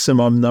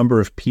maximum number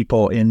of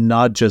people in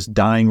not just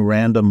dying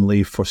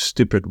randomly for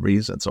stupid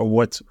reasons,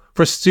 or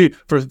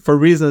for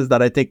reasons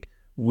that I think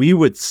we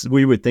would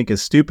think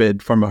is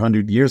stupid from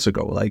 100 years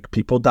ago, like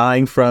people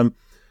dying from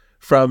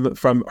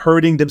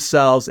hurting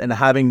themselves and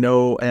having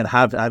no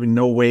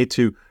way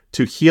to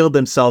heal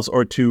themselves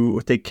or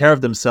to take care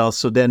of themselves,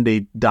 so then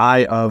they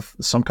die of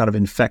some kind of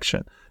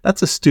infection.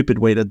 That's a stupid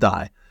way to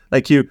die.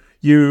 Like you're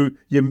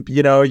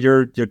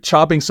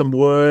chopping some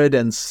wood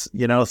and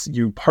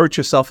you hurt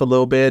yourself a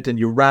little bit and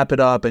you wrap it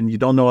up and you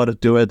don't know how to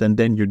do it and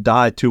then you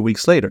die 2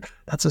 weeks later.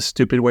 That's a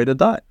stupid way to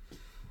die.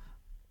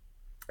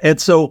 And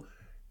so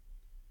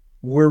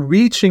we're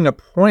reaching a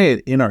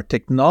point in our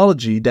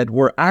technology that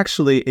we're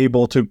actually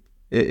able to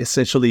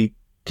essentially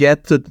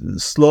get to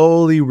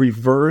slowly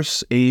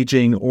reverse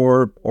aging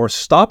or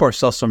stop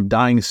ourselves from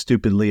dying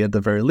stupidly at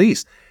the very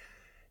least.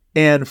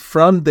 And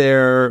from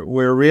there,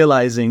 we're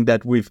realizing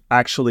that we're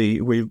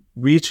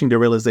reaching the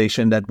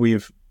realization that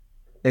we've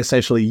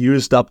essentially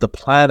used up the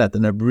planet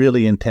in a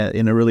really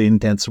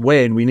intense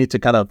way, and we need to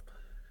kind of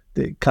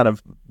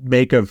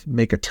make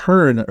a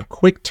turn, a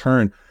quick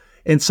turn,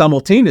 and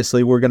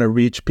simultaneously we're going to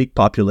reach peak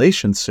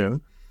population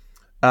soon,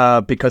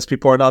 because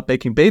people are not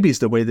making babies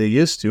the way they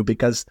used to.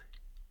 Because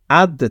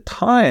at the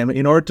time,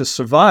 in order to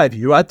survive,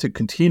 you had to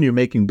continue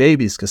making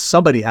babies because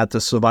somebody had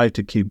to survive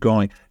to keep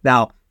going.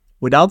 Now,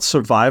 without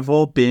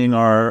survival being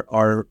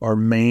our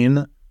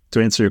main,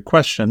 to answer your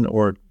question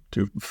or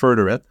to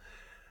further it,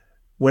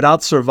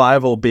 without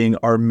survival being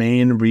our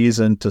main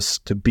reason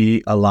to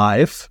be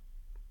alive,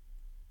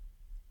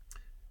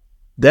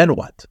 then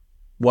what?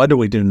 What do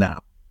we do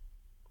now?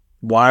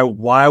 Why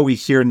are we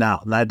here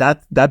now? Now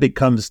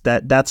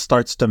that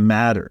starts to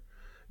matter,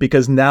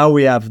 because now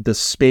we have the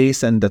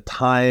space and the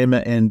time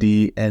and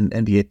the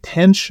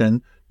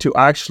attention to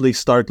actually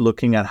start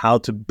looking at how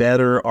to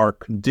better our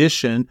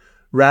condition,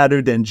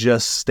 rather than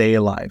just stay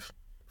alive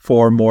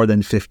for more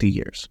than 50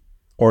 years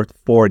or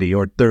 40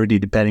 or 30,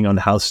 depending on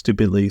how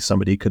stupidly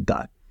somebody could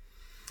die.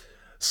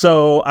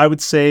 So I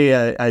would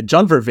say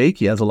John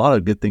Vervaeke has a lot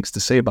of good things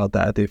to say about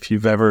that. If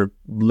you've ever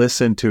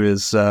listened to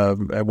his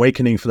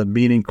Awakening from the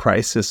Meaning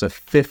Crisis, a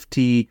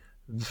 50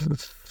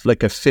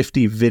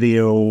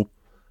 video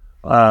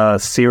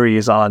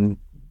series on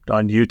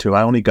YouTube.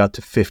 I only got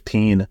to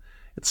 15.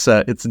 It's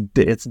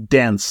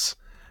dense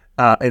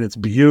and it's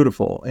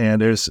beautiful,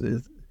 and there's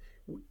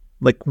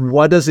like,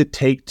 what does it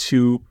take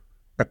to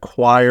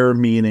acquire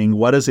meaning?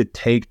 What does it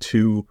take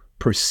to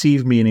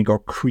perceive meaning or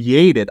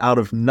create it out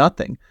of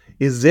nothing?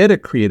 Is it a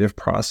creative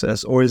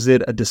process or is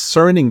it a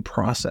discerning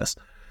process?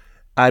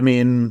 I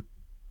mean,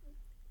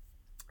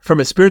 from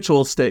a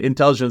spiritual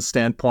intelligence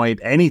standpoint,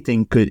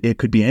 it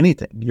could be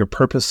anything. Your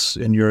purpose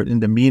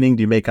and the meaning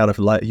you make out of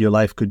your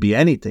life could be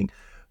anything.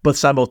 But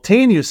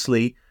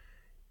simultaneously,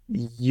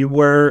 you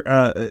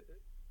were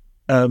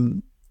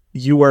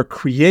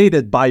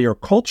created by your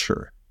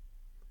culture.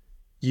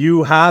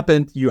 You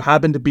happen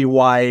to be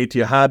white.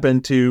 You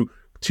happen to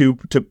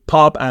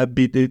pop out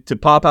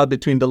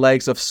between the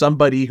legs of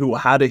somebody who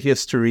had a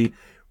history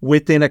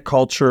within a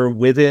culture,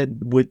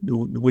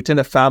 within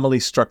a family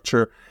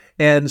structure,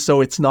 and so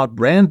it's not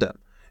random.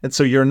 And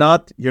so you're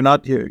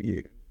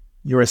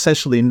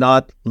essentially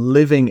not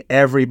living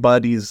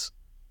everybody's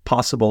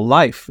possible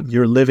life.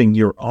 You're living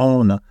your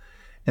own.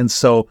 And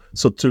so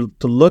to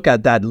look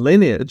at that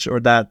lineage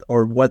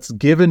or what's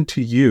given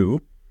to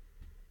you,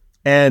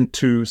 and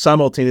to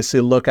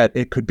simultaneously look at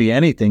it could be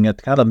anything,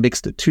 it kind of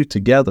mix the two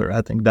together.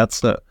 I think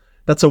that's a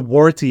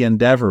worthy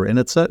endeavor, and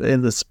it's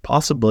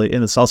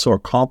also a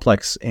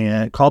complex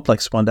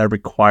one that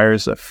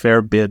requires a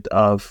fair bit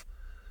of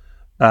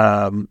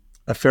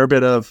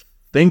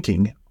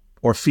thinking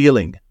or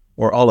feeling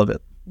or all of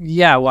it.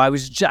 Yeah, well, I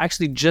was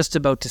actually just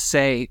about to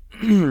say,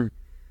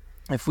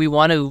 if we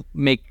want to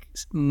make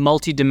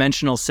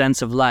multidimensional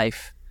sense of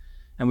life,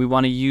 and we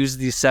want to use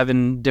these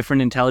 7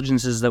 different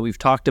intelligences that we've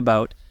talked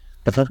about,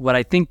 what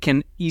I think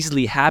can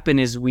easily happen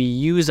is we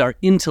use our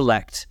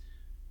intellect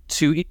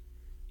to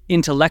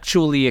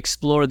intellectually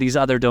explore these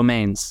other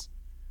domains.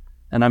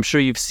 And I'm sure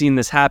you've seen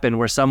this happen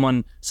where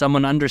someone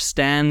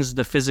understands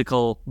the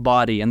physical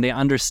body and they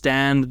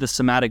understand the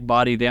somatic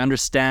body, they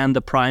understand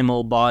the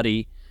primal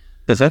body,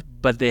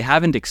 but they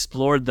haven't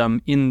explored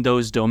them in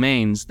those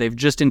domains. They've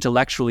just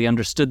intellectually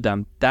understood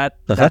them.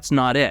 That's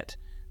not it.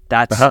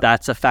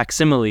 That's a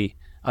facsimile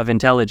of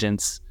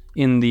intelligence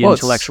in the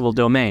intellectual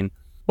domain.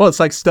 Well, it's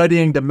like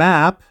studying the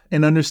map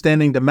and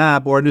understanding the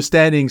map, or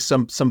understanding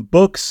some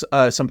books,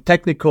 some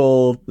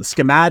technical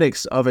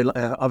schematics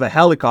of a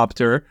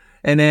helicopter,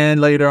 and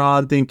then later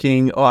on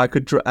thinking, oh, I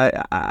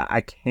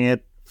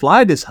can't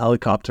fly this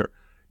helicopter.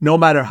 No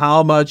matter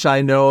how much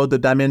I know the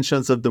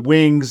dimensions of the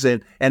wings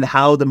and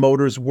how the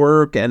motors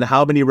work and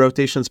how many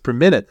rotations per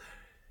minute,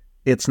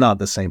 it's not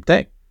the same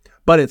thing.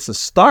 But it's a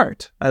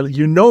start.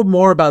 You know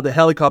more about the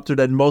helicopter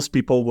than most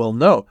people will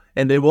know,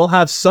 and it will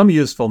have some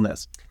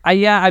usefulness.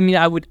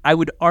 I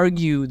would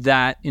argue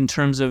that in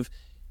terms of,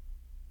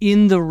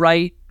 in the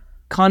right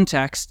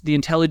context, the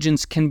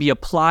intelligence can be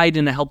applied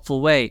in a helpful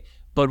way.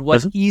 But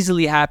what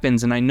easily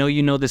happens, and I know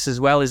you know this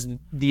as well, is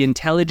the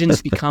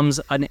intelligence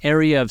becomes an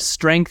area of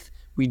strength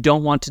we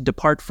don't want to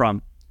depart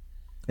from.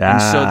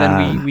 And so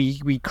then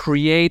we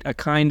create a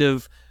kind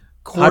of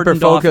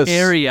cordoned off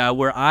area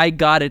where I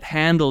got it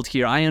handled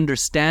here. I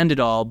understand it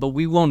all, but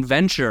we won't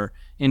venture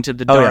into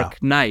the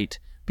dark night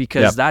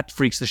because that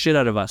freaks the shit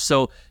out of us.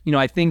 So,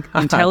 I think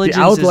intelligence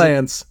the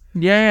Outlands.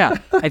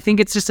 I think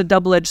it's just a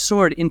double-edged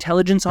sword.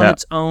 Intelligence on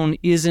its own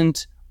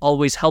isn't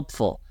always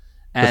helpful.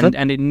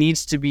 And it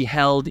needs to be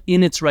held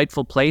in its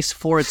rightful place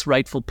for its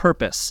rightful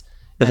purpose.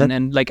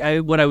 And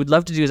what I would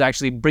love to do is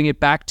actually bring it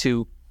back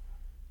to,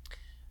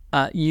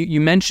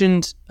 you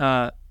mentioned,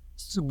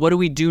 what do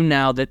we do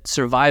now that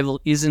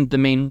survival isn't the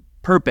main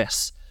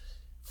purpose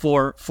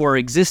for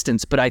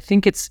existence? But I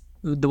think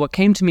what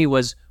came to me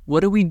was,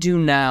 what do we do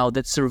now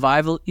that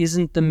survival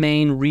isn't the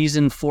main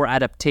reason for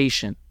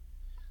adaptation?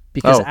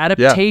 Because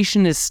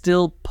adaptation is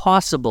still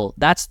possible.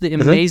 That's the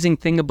amazing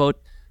thing about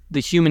the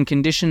human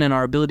condition and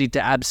our ability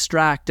to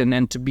abstract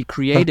and to be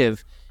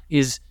creative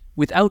is,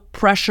 without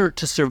pressure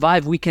to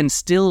survive, we can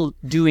still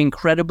do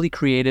incredibly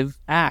creative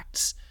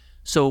acts.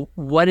 So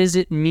what does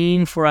it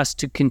mean for us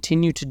to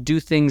continue to do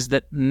things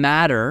that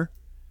matter,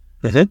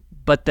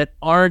 but that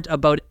aren't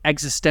about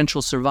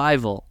existential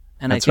survival?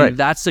 And I think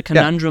that's the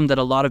conundrum that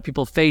a lot of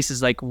people face,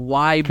 is like,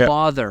 why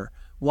bother?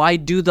 Why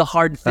do the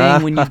hard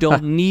thing when you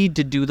don't need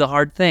to do the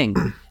hard thing?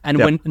 And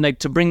when,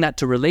 to bring that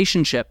to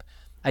relationship,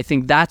 I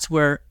think that's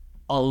where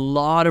a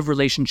lot of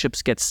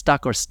relationships get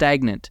stuck or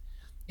stagnant,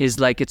 is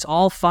like, it's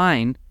all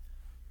fine.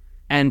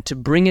 And to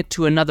bring it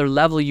to another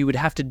level, you would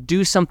have to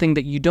do something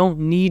that you don't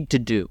need to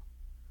do.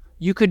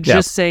 You could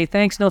just say,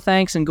 thanks, no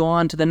thanks, and go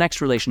on to the next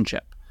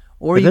relationship.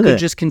 Or you could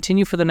just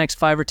continue for the next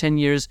 5 or 10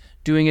 years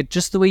doing it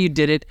just the way you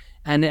did it,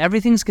 and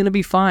everything's going to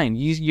be fine.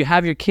 You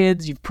have your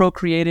kids, you've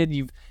procreated,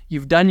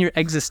 you've done your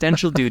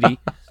existential duty,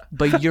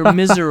 but you're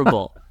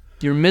miserable.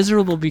 You're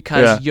miserable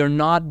because you're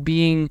not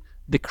being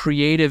the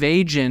creative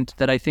agent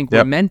that I think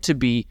we're meant to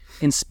be,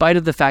 in spite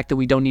of the fact that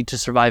we don't need to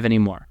survive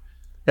anymore.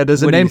 Yeah,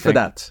 there's a name for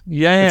that.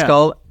 It's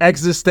called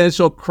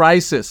existential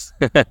crisis.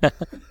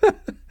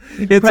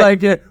 It's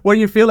like when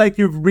you feel like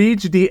you've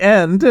reached the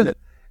end,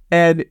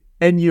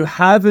 and you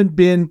haven't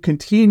been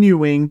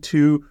continuing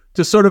to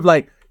sort of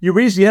like, you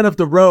reach the end of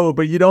the road,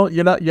 but you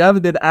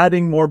haven't been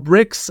adding more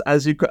bricks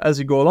as you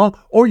go along,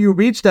 or you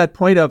reach that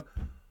point of,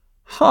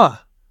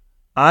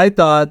 I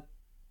thought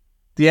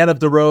the end of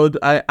the road.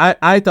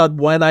 I thought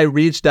when I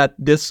reached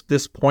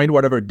this point,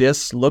 whatever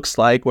this looks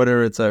like,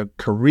 whether it's a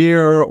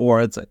career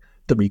or it's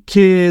 3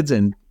 kids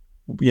and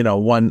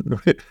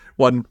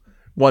one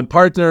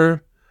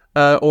partner,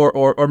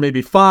 or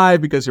maybe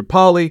 5 because you're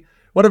poly,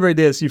 whatever it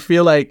is, you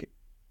feel like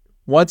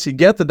once you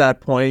get to that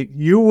point,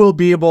 you will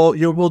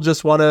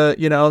just want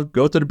to,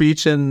 go to the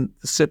beach and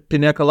sip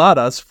pina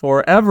coladas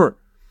forever.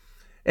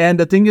 And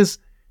the thing is,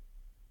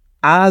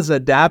 as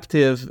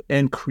adaptive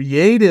and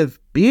creative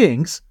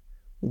beings,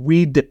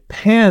 we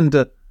depend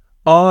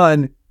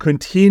on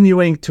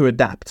continuing to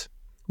adapt.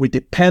 We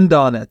depend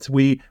on it.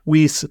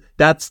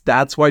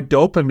 That's why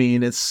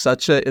dopamine is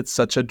such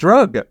a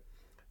drug,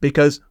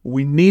 because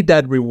we need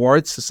that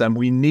reward system.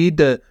 We need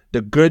the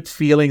good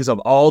feelings of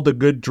all the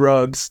good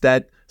drugs,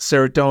 that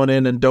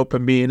serotonin and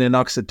dopamine and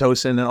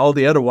oxytocin and all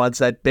the other ones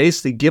that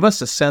basically give us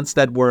a sense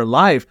that we're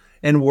alive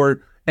and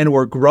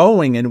we're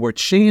growing and we're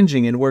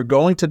changing and we're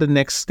going to the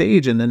next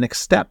stage and the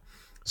next step.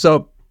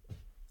 So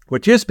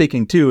what you're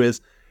speaking to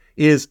is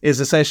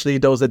essentially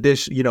those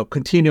additional,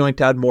 continuing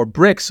to add more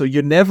bricks. So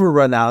you never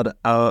run out.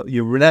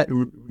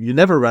 You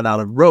never run out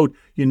of road.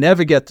 You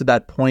never get to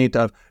that point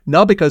of,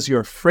 not because you're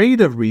afraid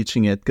of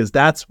reaching it, because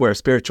that's where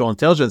spiritual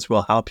intelligence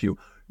will help you,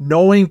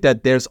 knowing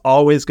that there's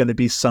always going to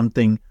be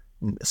something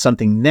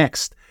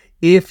next,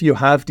 if you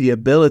have the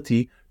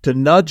ability to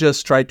not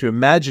just try to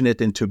imagine it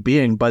into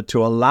being, but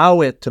to allow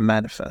it to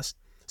manifest.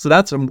 So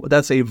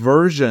that's a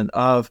version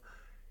of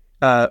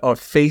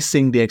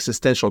facing the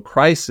existential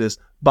crisis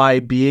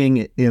by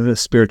being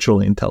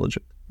spiritually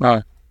intelligent.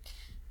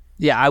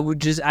 Yeah,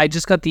 I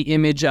just got the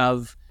image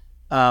of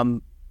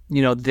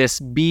this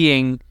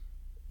being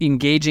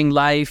engaging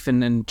life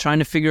and trying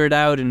to figure it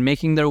out and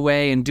making their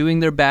way and doing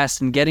their best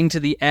and getting to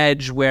the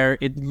edge where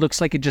it looks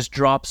like it just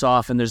drops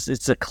off and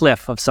it's a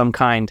cliff of some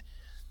kind.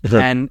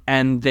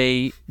 and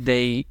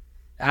they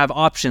have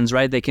options,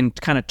 right? They can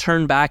kind of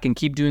turn back and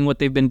keep doing what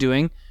they've been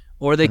doing,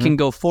 or they can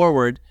go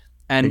forward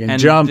and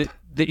jump.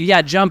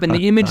 jump. And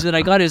the image that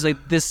I got is like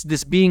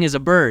this being is a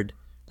bird.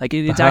 Like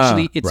it's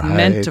actually, it's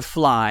meant to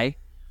fly,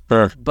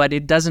 but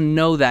it doesn't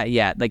know that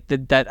yet. Like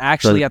that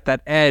actually at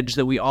that edge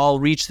that we all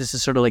reach, this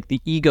is sort of like the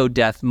ego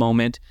death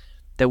moment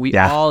that we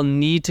all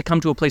need to come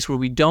to a place where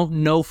we don't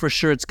know for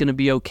sure it's going to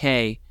be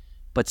okay,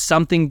 but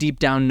something deep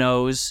down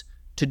knows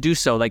to do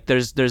so. Like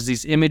there's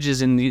these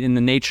images in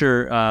the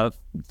nature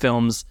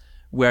films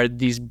where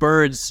these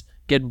birds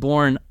get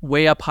born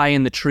way up high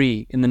in the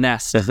tree, in the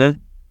nest,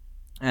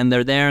 and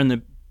they're there and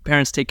the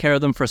parents take care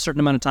of them for a certain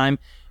amount of time,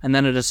 and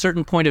then at a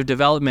certain point of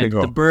development,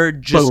 the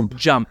bird just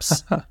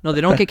jumps. No,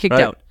 they don't get kicked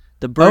out.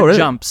 The bird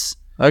jumps.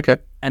 Okay.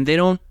 And they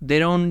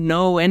don't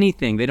know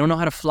anything. They don't know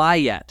how to fly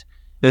yet.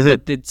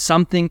 But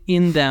something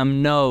in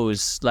them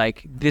knows,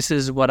 like, this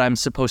is what I'm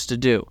supposed to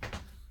do.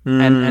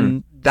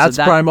 And that's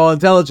primal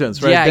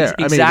intelligence right there.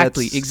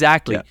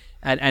 Exactly. Yeah.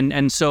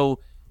 And so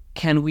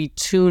can we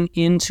tune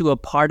into a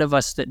part of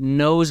us that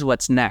knows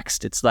what's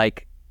next? It's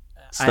like,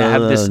 I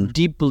have this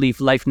deep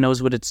belief life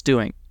knows what it's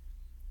doing.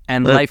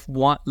 And life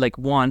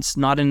wants,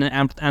 not in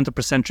an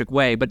anthropocentric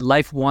way, but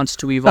life wants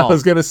to evolve. I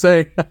was gonna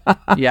say,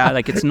 yeah,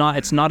 like it's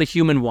not a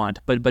human want,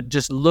 but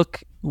just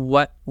look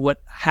what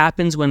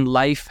happens when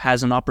life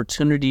has an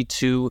opportunity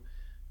to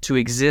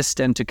exist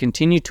and to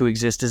continue to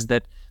exist is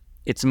that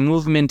its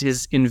movement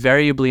is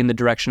invariably in the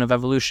direction of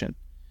evolution.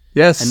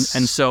 Yes,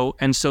 and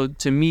so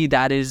to me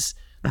that is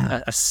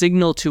a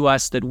signal to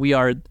us that we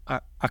are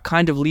a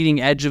kind of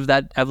leading edge of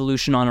that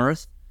evolution on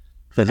Earth,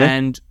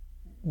 and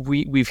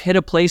we've hit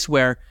a place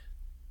where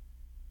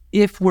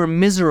if we're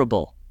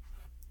miserable,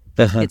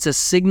 it's a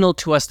signal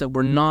to us that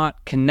we're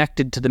not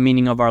connected to the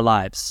meaning of our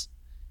lives.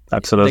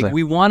 Absolutely. Like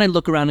we want to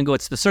look around and go,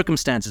 it's the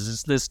circumstances.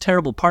 It's this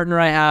terrible partner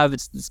I have.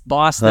 It's this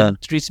boss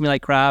that treats me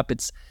like crap.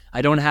 It's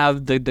I don't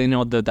have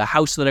the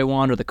house that I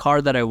want or the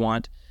car that I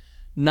want.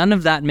 None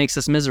of that makes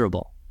us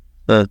miserable.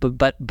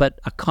 But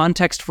a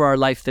context for our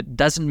life that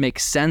doesn't make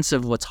sense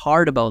of what's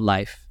hard about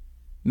life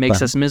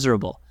makes us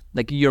miserable.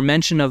 Like your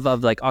mention of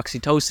like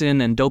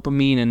oxytocin and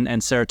dopamine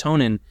and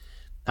serotonin,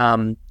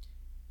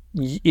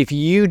 if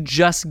you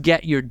just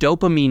get your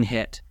dopamine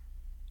hit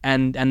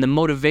and the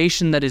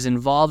motivation that is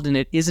involved in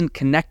it isn't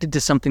connected to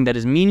something that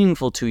is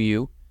meaningful to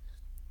you,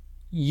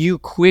 you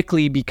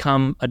quickly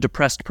become a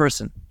depressed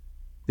person.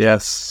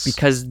 Yes.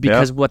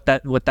 Because what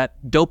that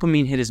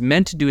dopamine hit is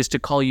meant to do is to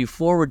call you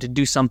forward to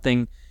do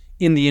something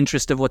in the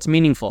interest of what's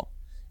meaningful.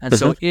 And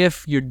so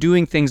if you're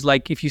doing things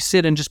like if you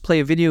sit and just play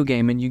a video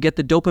game and you get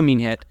the dopamine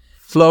hit,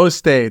 flow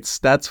states.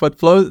 That's what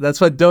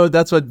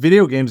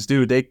video games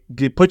do. They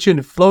put you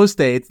in flow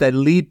states that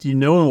lead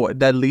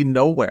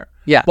nowhere.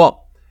 Yeah.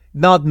 Well,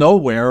 not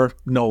nowhere,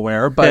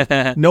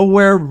 but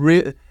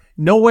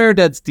nowhere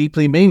that's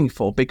deeply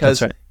meaningful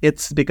because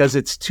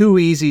it's too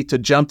easy to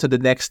jump to the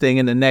next thing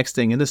and the next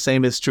thing. And the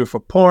same is true for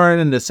porn,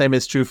 and the same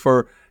is true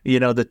for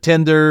the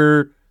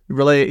Tinder,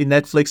 really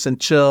Netflix and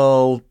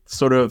chill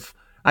sort of.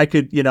 I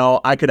could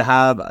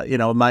have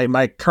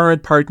my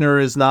current partner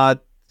is not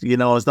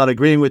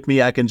agreeing with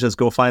me. I can just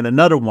go find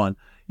another one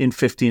in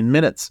 15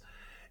 minutes.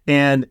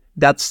 And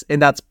that's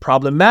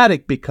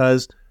problematic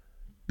because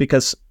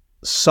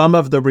some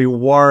of the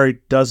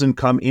reward doesn't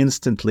come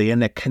instantly,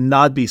 and it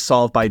cannot be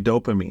solved by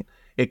dopamine.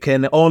 It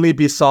can only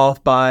be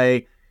solved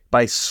by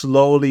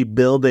slowly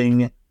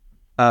building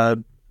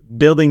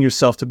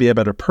yourself to be a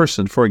better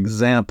person, for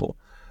example.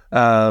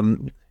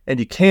 And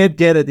you can't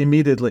get it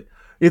immediately.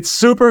 It's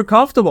super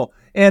comfortable.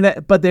 And I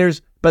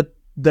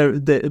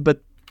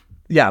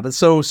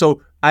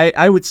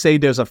would say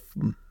there's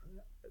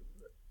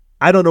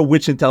I don't know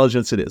which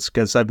intelligence it is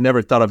because I've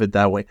never thought of it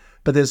that way,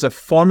 but there's a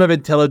form of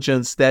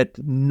intelligence that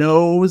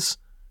knows,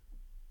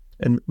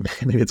 and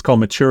maybe it's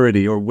called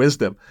maturity or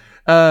wisdom,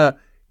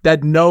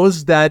 that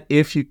knows that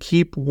if you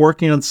keep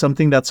working on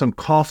something that's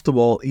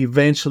uncomfortable,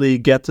 eventually you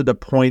get to the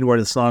point where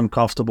it's not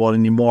uncomfortable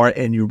anymore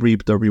and you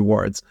reap the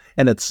rewards.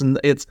 And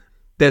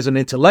there's an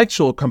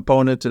intellectual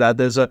component to that.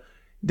 There's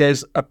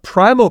a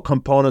primal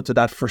component to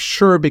that for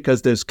sure,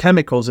 because there's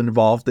chemicals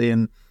involved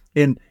in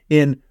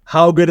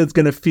how good it's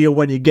going to feel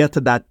when you get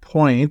to that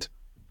point.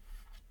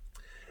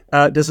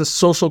 There's a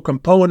social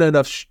component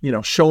of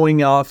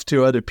showing off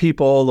to other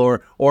people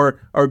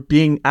or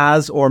being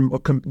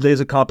there's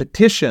a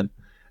competition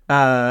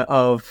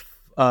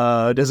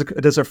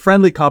there's a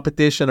friendly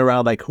competition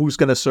around like who's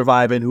going to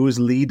survive and who's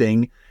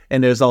leading,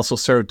 and there's also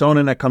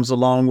serotonin that comes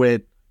along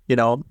with.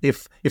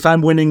 If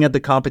I'm winning at the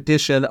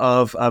competition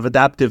of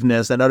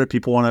adaptiveness, then other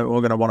people are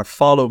going to want to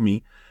follow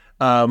me,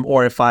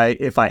 or if I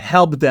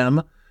help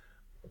them,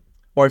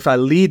 or if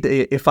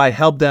I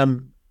help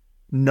them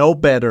know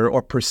better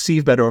or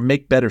perceive better or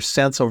make better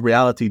sense of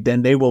reality,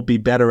 then they will be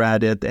better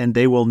at it and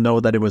they will know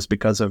that it was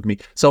because of me.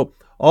 So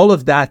all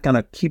of that kind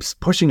of keeps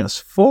pushing us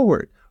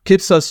forward,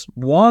 keeps us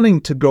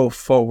wanting to go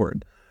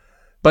forward.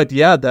 But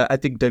yeah, I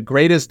think the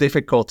greatest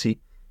difficulty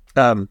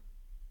of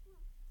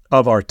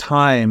our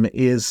time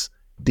is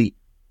the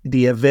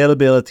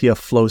availability of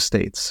flow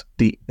states,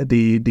 the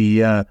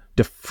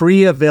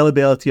free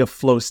availability of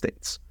flow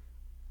states.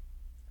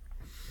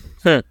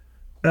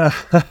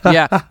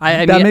 Yeah,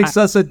 I that mean, makes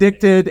us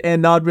addicted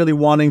and not really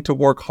wanting to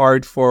work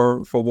hard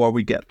for what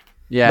we get.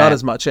 yeah, Not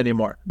as much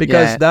anymore,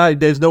 because yeah.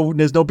 there's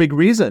no big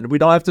reason. We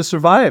don't have to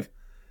survive.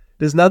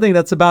 There's nothing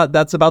that's about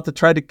to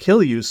try to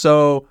kill you.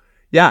 So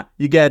yeah,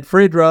 you get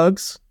free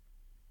drugs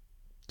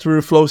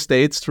through flow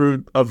states,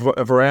 through a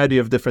variety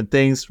of different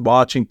things,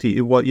 watching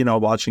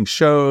watching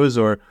shows,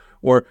 or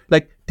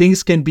like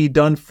things can be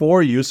done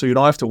for you, so you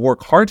don't have to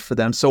work hard for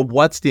them. So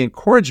what's the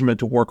encouragement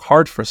to work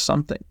hard for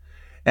something?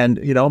 And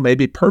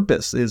maybe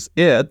purpose is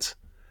it,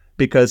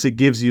 because it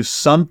gives you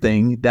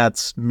something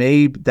that's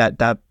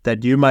that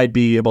you might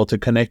be able to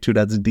connect to,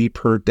 that's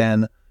deeper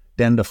than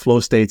the flow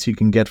states you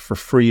can get for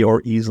free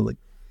or easily.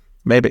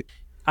 Maybe.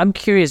 I'm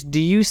curious, do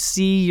you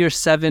see your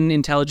 7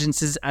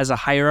 intelligences as a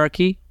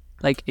hierarchy?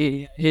 Like,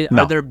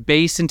 No. are there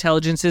base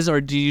intelligences, or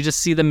do you just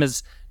see them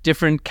as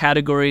different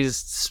categories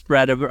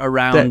spread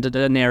around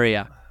an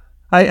area?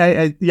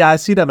 I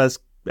see them as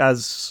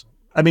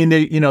I mean,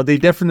 they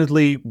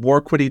definitely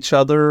work with each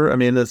other. I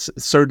mean, it's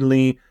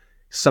certainly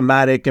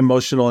somatic,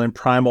 emotional, and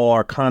primal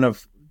are kind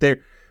of there.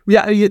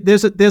 Yeah,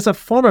 there's a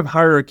form of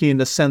hierarchy in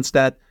the sense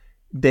that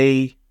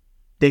they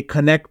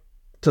connect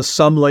to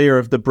some layer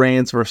of the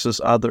brains versus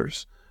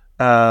others.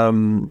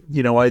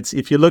 It's,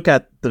 if you look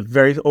at the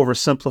very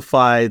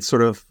oversimplified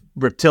sort of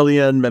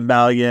reptilian,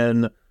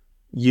 mammalian,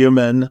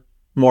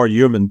 more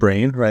human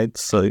brain, right?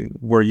 So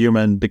we're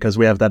human because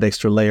we have that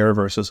extra layer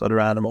versus other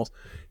animals.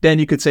 Then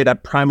you could say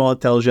that primal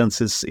intelligence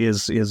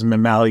is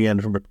mammalian,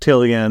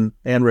 reptilian.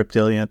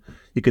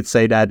 You could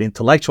say that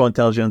intellectual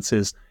intelligence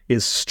is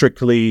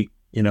strictly,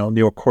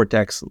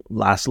 neocortex,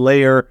 last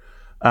layer.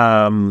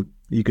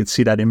 You could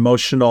see that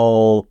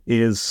emotional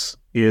is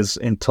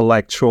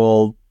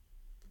intellectual,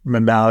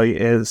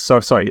 mammalian,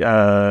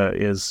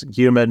 is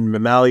human,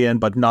 mammalian,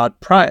 but not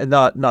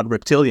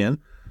reptilian.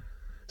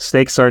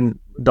 Snakes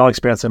don't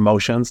experience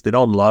emotions. They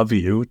don't love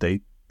you.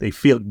 They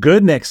feel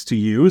good next to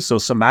you. So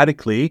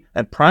somatically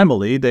and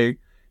primally,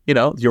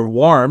 you're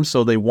warm,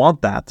 so they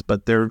want that,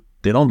 but they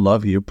don't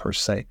love you per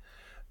se.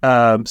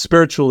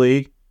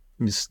 Spiritually,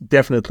 it's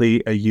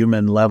definitely a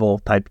human level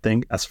type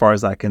thing, as far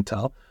as I can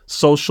tell.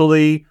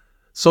 Socially,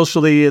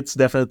 it's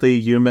definitely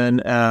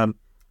human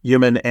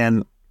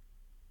and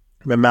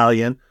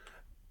mammalian.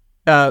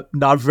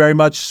 Not very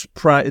much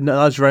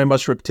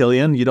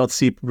reptilian. You don't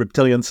see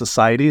reptilian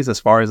societies, as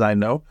far as I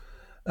know.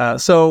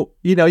 So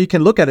you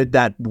can look at it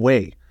that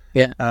way.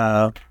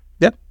 Yeah.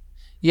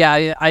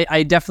 Yeah.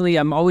 I definitely.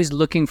 I'm always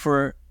looking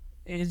for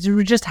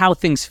just how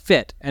things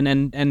fit,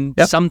 and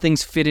some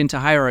things fit into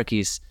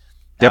hierarchies.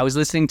 I was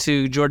listening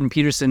to Jordan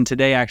Peterson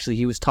today. Actually,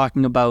 he was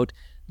talking about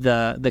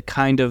the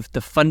kind of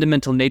the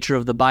fundamental nature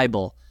of the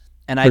Bible.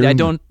 And I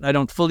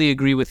don't fully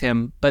agree with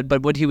him,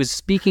 but what he was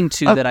speaking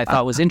to that I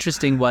thought was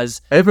interesting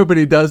was,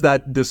 everybody does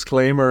that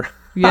disclaimer.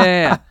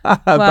 Yeah.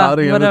 About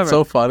him. Whatever. It's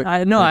so funny.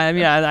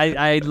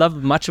 I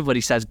love much of what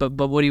he says, but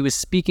what he was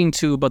speaking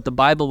to about the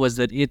Bible was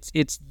that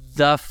it's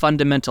the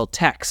fundamental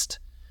text.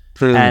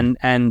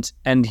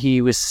 And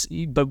he was,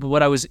 but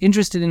what I was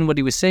interested in what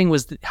he was saying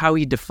was how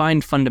he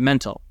defined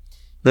fundamental.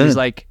 He was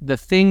like, the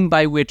thing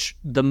by which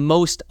the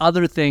most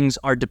other things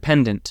are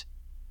dependent.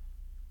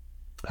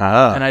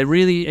 And I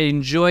really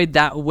enjoyed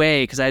that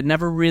way, because I had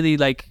never really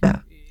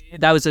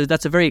that's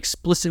a very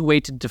explicit way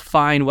to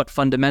define what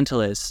fundamental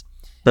is.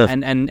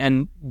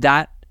 And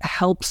that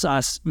helps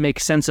us make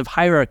sense of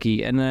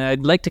hierarchy. And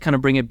I'd like to kind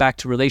of bring it back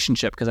to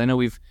relationship, because I know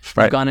we've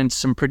gone into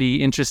some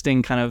pretty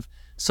interesting kind of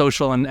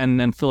social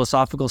and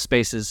philosophical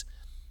spaces.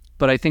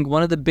 But I think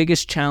one of the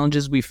biggest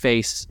challenges we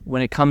face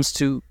when it comes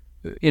to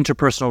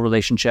interpersonal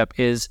relationship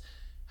is,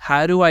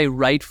 how do I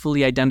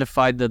rightfully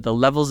identify the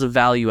levels of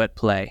value at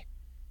play,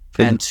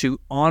 and to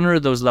honor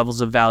those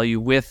levels of value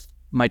with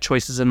my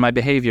choices and my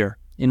behavior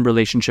in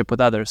relationship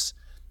with others.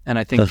 And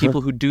I think people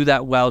who do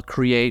that well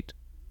create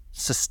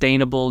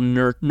sustainable,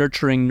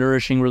 nurturing,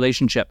 nourishing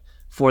relationship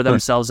for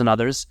themselves and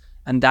others.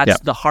 And that's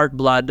the heart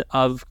blood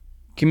of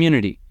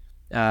community.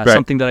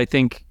 Something that I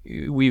think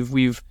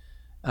we've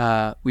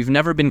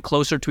never been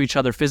closer to each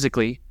other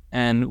physically,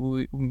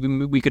 and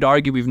we could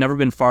argue we've never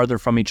been farther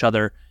from each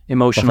other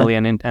emotionally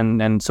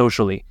and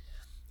socially.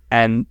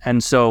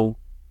 And so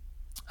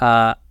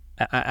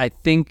I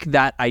think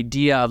that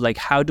idea of like,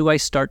 how do I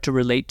start to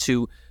relate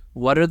to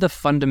what are the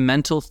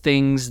fundamental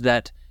things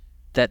that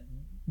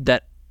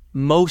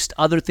most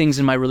other things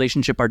in my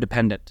relationship are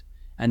dependent,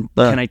 and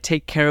can I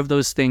take care of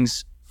those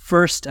things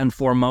first and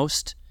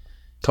foremost?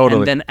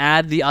 Totally. And then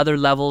add the other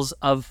levels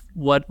of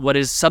what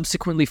is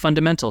subsequently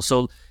fundamental.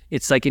 So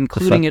it's like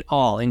including it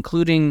all, and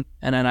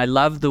I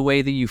love the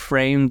way that you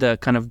frame the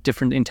kind of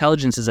different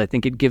intelligences. I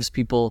think it gives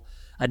people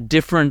a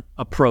different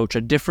approach,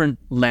 a different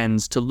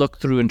lens to look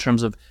through in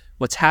terms of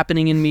what's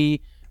happening in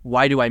me.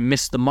 Why do I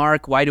miss the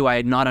mark? Why do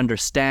I not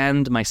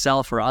understand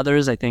myself or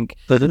others? I think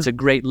it's a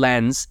great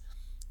lens.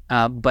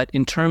 But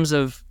in terms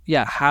of,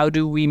 how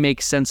do we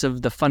make sense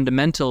of the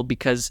fundamental?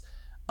 Because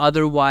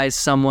otherwise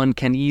someone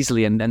can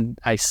easily, and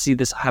I see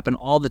this happen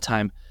all the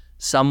time,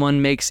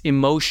 someone makes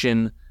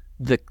emotion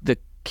the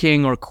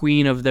king or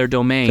queen of their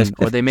domain,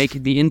 or they make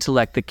the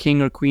intellect the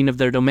king or queen of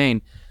their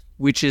domain,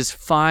 which is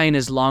fine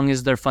as long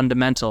as they're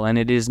fundamental. And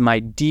it is my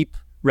deep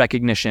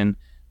recognition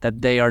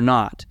that they are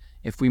not.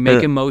 If we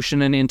make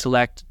emotion and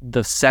intellect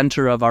the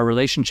center of our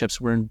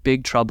relationships, we're in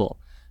big trouble.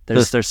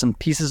 There's some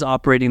pieces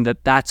operating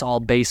that's all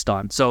based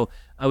on. So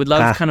I would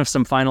love kind of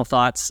some final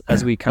thoughts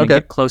as we kind of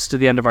get close to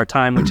the end of our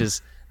time, which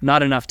is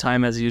not enough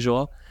time as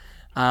usual.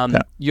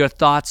 Your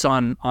thoughts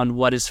on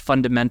what is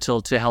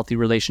fundamental to a healthy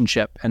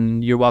relationship,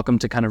 and you're welcome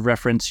to kind of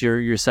reference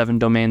your 7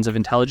 domains of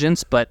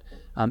intelligence, but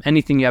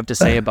anything you have to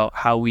say about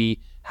how we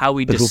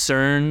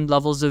discern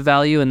levels of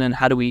value, and then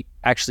how do we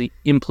actually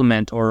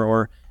implement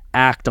or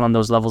act on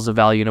those levels of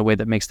value in a way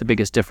that makes the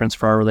biggest difference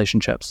for our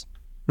relationships.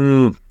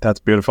 That's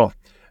beautiful.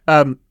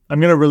 I'm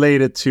going to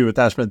relate it to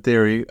attachment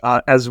theory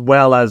as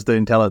well as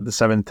the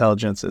 7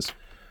 intelligences.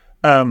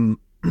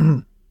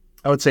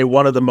 I would say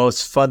one of the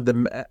most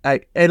fundamental,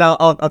 and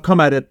I'll come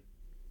at it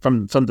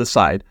from the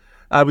side.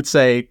 I would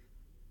say,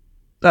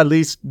 at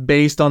least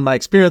based on my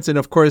experience, and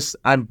of course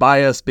I'm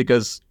biased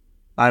because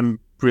I'm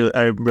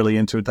really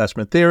into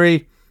attachment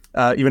theory,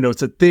 even though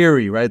it's a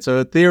theory, right? So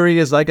a theory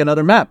is like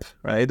another map,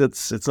 right?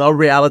 It's not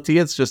reality.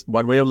 It's just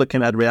one way of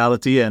looking at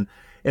reality, and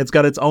it's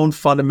got its own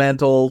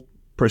fundamental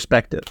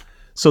perspective.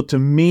 So to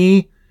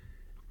me,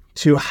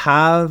 to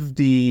have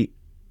the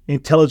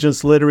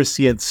intelligence,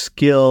 literacy, and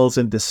skills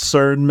and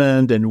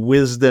discernment and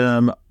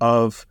wisdom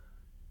of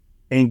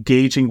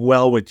engaging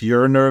well with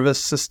your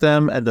nervous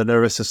system and the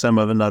nervous system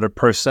of another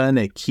person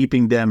and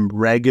keeping them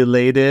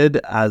regulated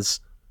as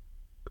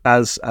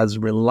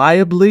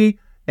reliably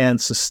and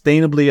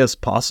sustainably as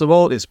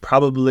possible is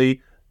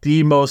probably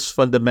the most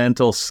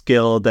fundamental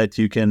skill that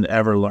you can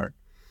ever learn.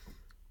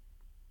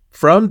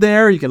 From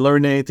there, you can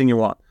learn anything you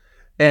want.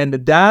 And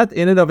that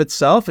in and of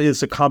itself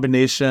is a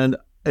combination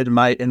in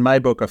my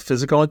book of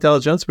physical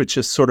intelligence, which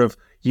is sort of,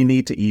 you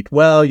need to eat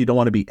well, you don't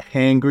want to be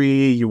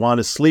hangry, you want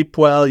to sleep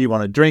well, you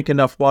want to drink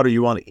enough water,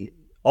 you want to eat.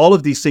 All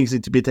of these things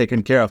need to be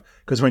taken care of,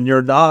 because when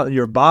you're not,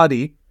 your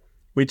body,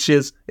 which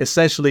is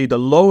essentially the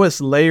lowest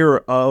layer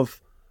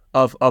of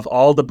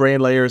all the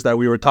brain layers that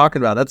we were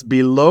talking about, that's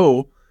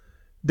below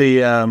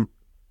the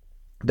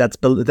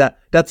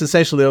that's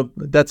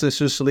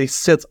essentially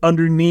sits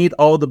underneath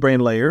all the brain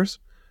layers.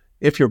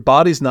 If your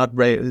body's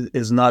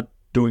is not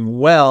doing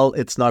well,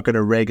 it's not going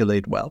to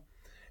regulate well.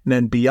 And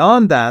then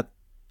beyond that,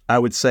 I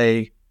would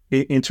say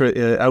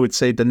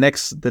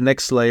the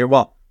next layer.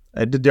 Well,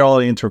 they're all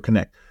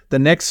interconnect. The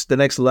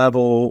next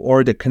level,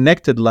 or the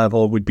connected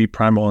level, would be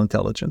primal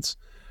intelligence,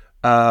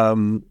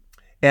 and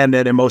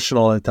then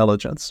emotional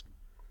intelligence,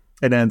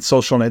 and then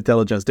social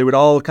intelligence. They would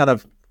all kind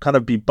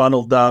of be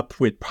bundled up,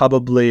 with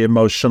probably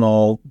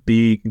emotional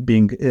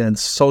being and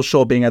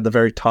social being at the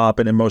very top,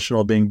 and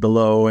emotional being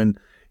below, and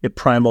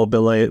primal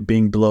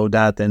being below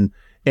that, and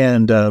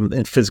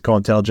physical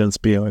intelligence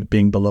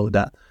being below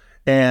that.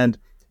 And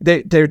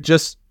they're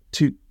just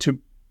to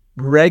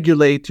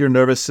regulate your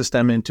nervous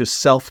system into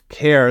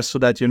self-care, so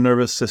that your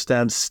nervous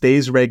system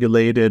stays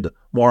regulated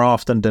more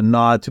often than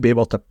not, to be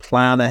able to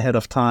plan ahead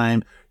of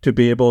time, to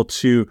be able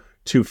to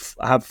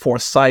have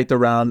foresight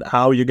around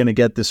how you're going to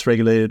get this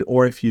regulated,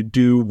 or if you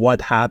do,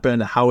 what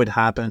happened, how it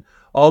happened.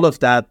 All of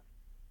that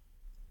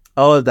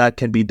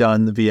can be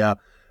done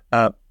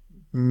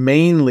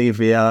mainly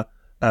via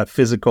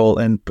physical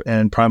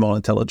and primal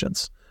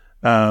intelligence.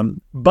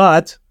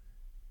 But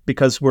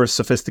because we're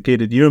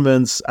sophisticated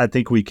humans, I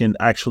think we can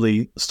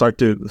actually start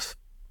to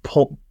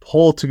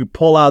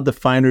pull out the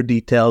finer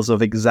details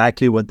of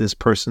exactly what this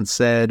person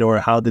said, or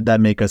how did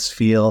that make us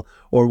feel,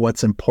 or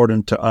what's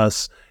important to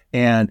us.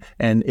 And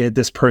if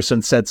this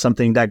person said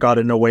something that got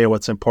in the way of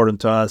what's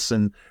important to us,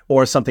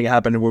 or something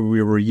happened when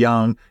we were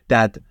young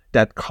that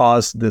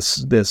caused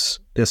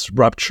this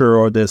rupture,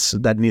 or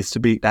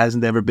that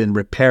hasn't ever been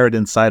repaired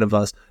inside of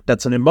us.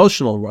 That's an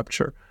emotional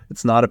rupture.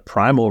 It's not a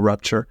primal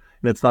rupture,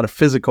 and it's not a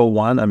physical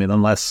one. I mean,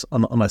 unless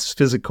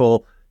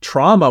physical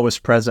trauma was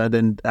present,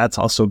 and that's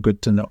also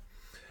good to know.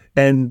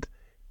 And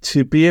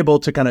to be able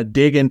to kind of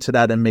dig into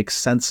that and make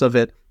sense of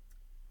it.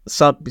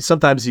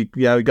 Sometimes you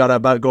gotta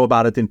go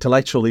about it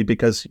intellectually,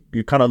 because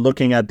you're kind of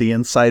looking at the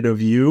inside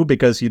of you,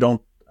 because you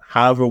don't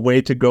have a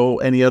way to go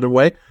any other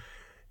way.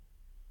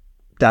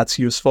 That's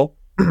useful.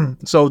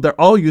 So they're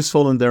all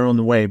useful in their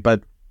own way,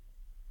 but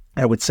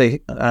I would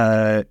say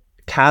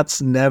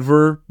cats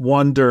never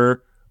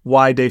wonder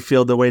why they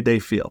feel the way they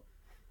feel.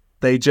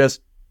 They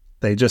just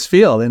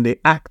feel, and they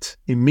act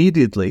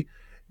immediately.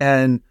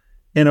 And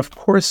of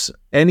course,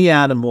 any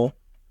animal,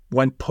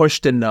 when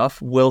pushed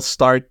enough, will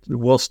start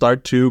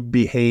to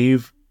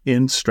behave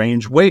in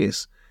strange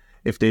ways.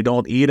 If they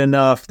don't eat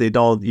enough, you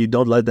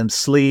don't let them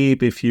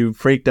sleep. If you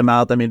freak them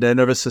out, I mean, their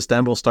nervous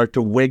system will start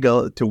to wig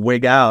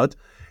out,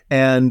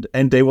 and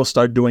they will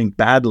start doing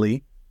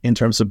badly in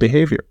terms of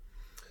behavior.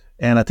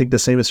 And I think the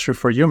same is true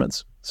for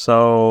humans.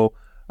 So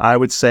I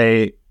would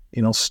say,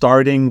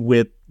 starting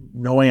with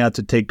knowing how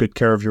to take good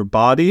care of your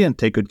body and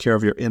take good care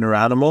of your inner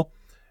animal,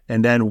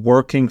 and then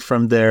working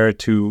from there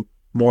to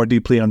more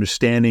deeply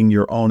understanding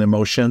your own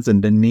emotions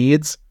and the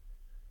needs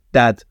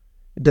that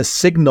the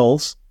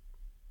signals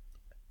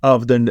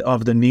of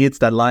the needs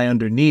that lie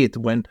underneath.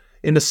 When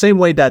in the same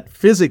way that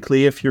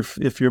physically, if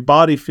your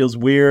body feels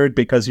weird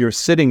because you're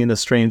sitting in a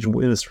strange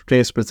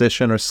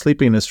position or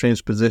sleeping in a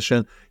strange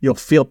position, you'll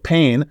feel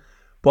pain.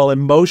 Well,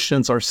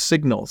 emotions are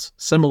signals,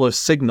 similar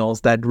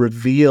signals that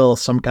reveal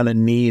some kind of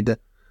need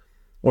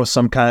or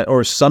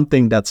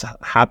something that's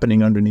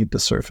happening underneath the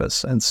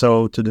surface. And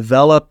so to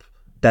develop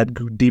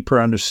that deeper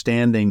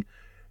understanding,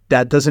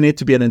 that doesn't need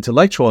to be an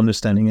intellectual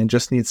understanding. It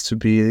just needs to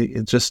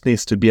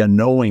be a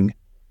knowing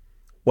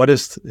what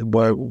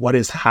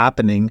is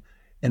happening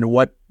and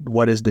what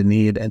is the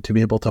need, and to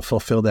be able to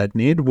fulfill that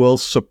need will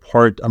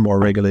support a more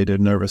regulated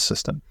nervous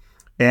system.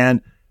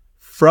 And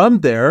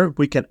from there,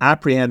 we can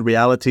apprehend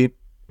reality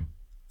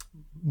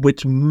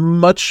with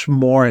much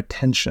more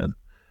attention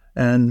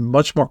and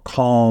much more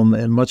calm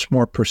and much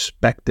more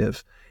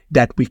perspective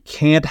that we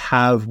can't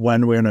have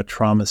when we're in a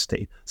trauma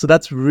state. So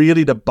that's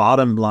really the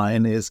bottom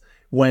line, is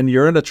when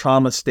you're in a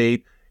trauma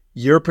state,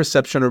 your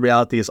perception of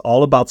reality is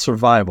all about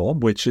survival,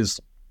 which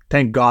is,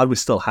 thank God we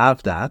still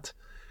have that,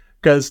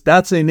 because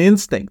that's an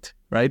instinct,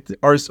 right?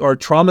 Our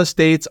trauma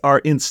states are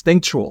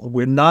instinctual.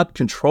 We're not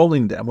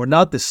controlling them. We're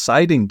not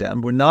deciding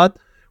them. We're not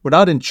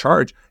in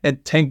charge.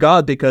 And thank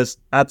God, because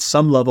at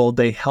some level,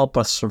 they help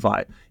us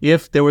survive.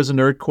 If there was an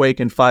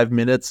earthquake in 5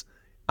 minutes,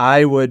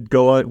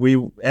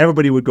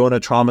 everybody would go in a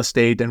trauma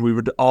state, and we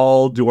would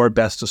all do our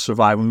best to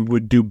survive. And we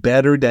would do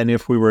better than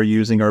if we were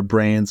using our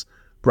brains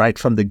right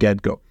from the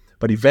get-go.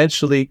 But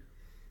eventually,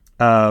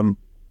 but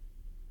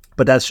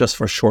that's just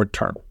for short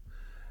term.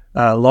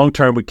 Long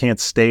term, we can't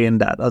stay in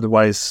that.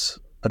 Otherwise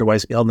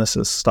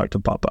illnesses start to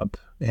pop up.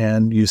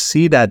 And you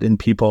see that in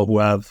people who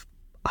have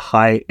a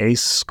high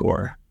ACE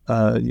score,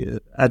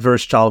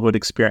 adverse childhood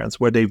experience,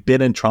 where they've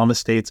been in trauma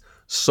states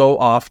so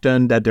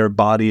often that their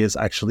body is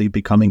actually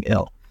becoming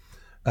ill.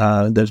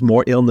 There's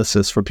more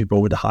illnesses for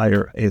people with a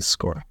higher ACE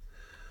score.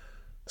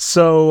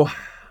 So,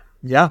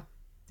 yeah,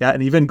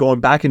 and even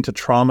going back into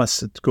trauma,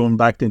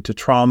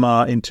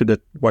 into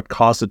what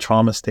caused the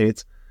trauma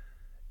states,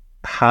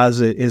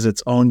 is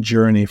its own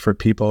journey for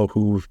people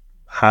who've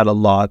had a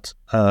lot,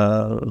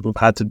 who've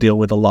had to deal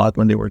with a lot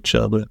when they were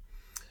children.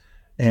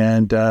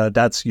 And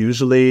that's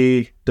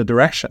usually the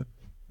direction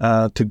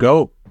to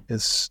go,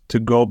 is to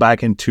go back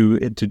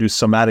to do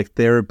somatic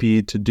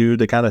therapy, to do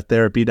the kind of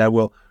therapy that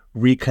will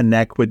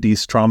reconnect with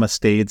these trauma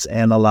states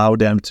and allow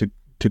them to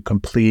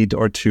complete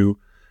or to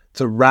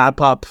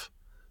wrap up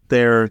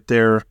their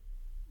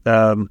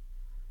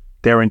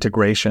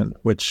integration,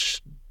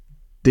 which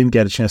didn't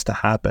get a chance to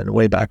happen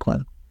way back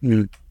when.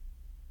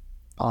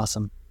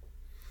 Awesome.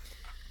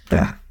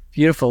 Yeah.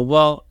 Beautiful.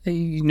 Well,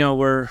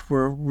 we're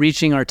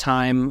reaching our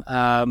time.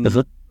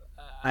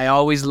 I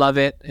always love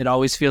it. It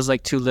always feels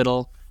like too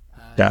little.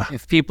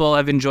 If people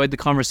have enjoyed the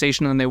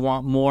conversation and they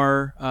want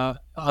more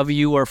of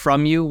you or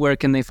from you, where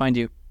can they find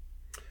you?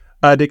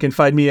 They can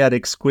find me at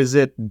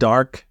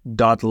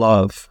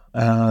exquisitedark.love.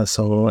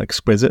 So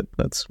exquisite,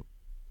 it's a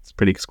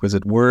pretty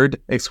exquisite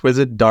word,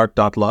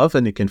 exquisitedark.love,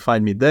 and you can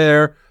find me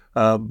there.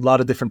 A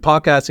lot of different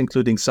podcasts,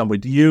 including some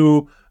with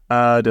you.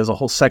 There's a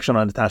whole section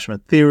on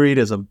attachment theory.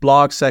 There's a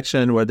blog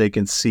section where they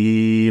can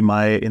see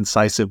my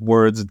incisive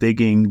words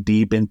digging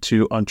deep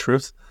into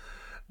untruth,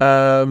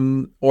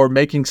 or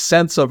making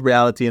sense of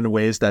reality in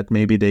ways that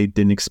maybe they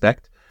didn't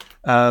expect.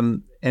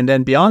 And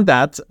then beyond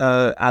that,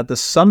 at the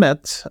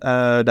summit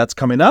that's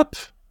coming up,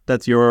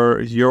 that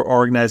you're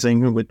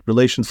organizing with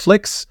Relation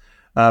Flicks,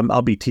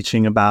 I'll be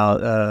teaching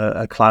about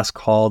a class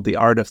called the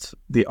art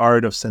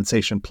of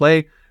sensation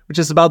play, which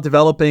is about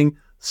developing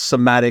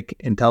somatic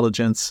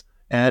intelligence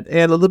and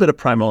a little bit of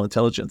primal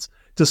intelligence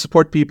to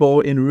support people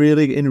in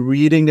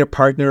reading their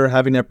partner,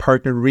 having their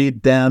partner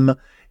read them,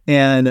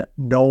 and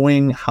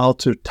knowing how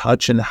to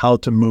touch and how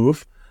to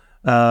move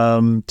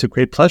to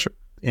create pleasure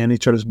in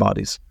each other's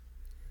bodies.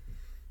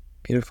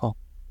 Beautiful.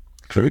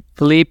 Great.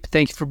 Philippe,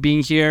 thank you for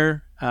being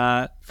here.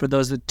 For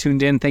those that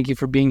tuned in, thank you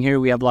for being here.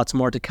 We have lots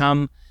more to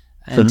come.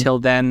 Until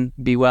then,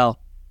 be well.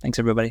 Thanks,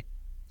 everybody.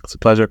 It's a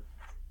pleasure.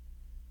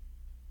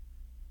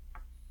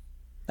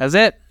 That's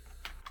it.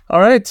 All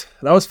right.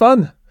 That was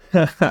fun.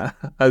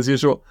 As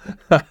usual.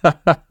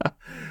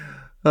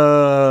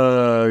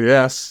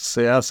 Yes.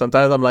 Yeah.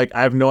 Sometimes I'm like,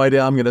 I have no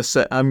idea I'm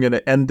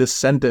gonna end this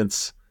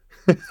sentence.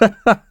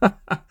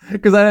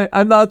 Because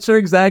I'm not sure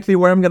exactly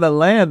where I'm gonna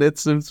land.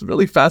 It's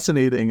really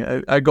fascinating.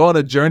 I go on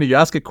a journey. You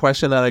ask a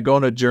question and I go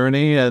on a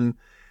journey, and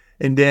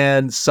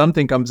then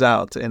something comes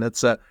out, and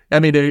it's I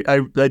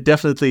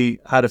definitely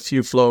had a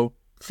few flow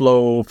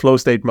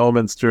state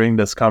moments during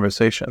this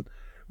conversation,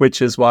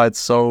 which is why it's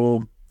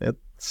so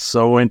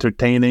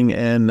entertaining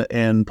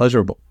and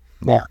pleasurable.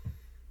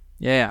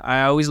 Yeah,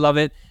 I always love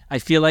it. I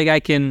feel like I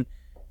can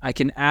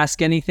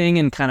ask anything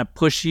and kind of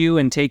push you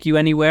and take you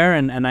anywhere,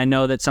 and I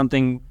know that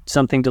something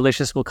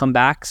delicious will come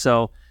back.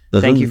 So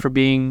thank you for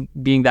being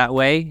that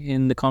way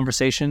in the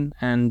conversation.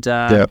 And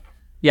I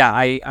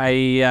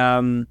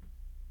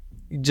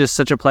just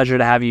such a pleasure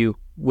to have you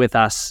with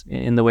us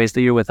in the ways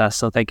that you're with us.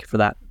 So thank you for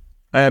that.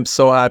 I am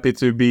so happy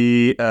to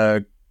be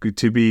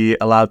to be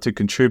allowed to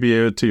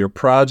contribute to your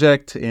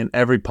project in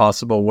every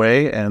possible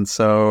way. And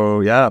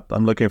so, yeah,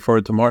 I'm looking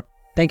forward to more.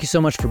 Thank you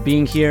so much for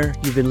being here.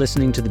 You've been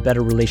listening to the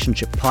Better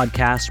Relationship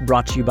Podcast,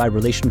 brought to you by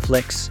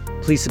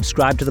RelationFlix. Please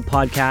subscribe to the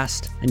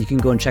podcast, and you can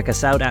go and check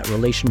us out at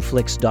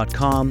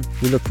relationflix.com.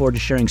 We look forward to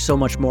sharing so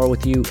much more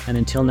with you. And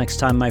until next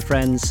time, my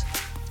friends,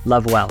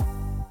 love well.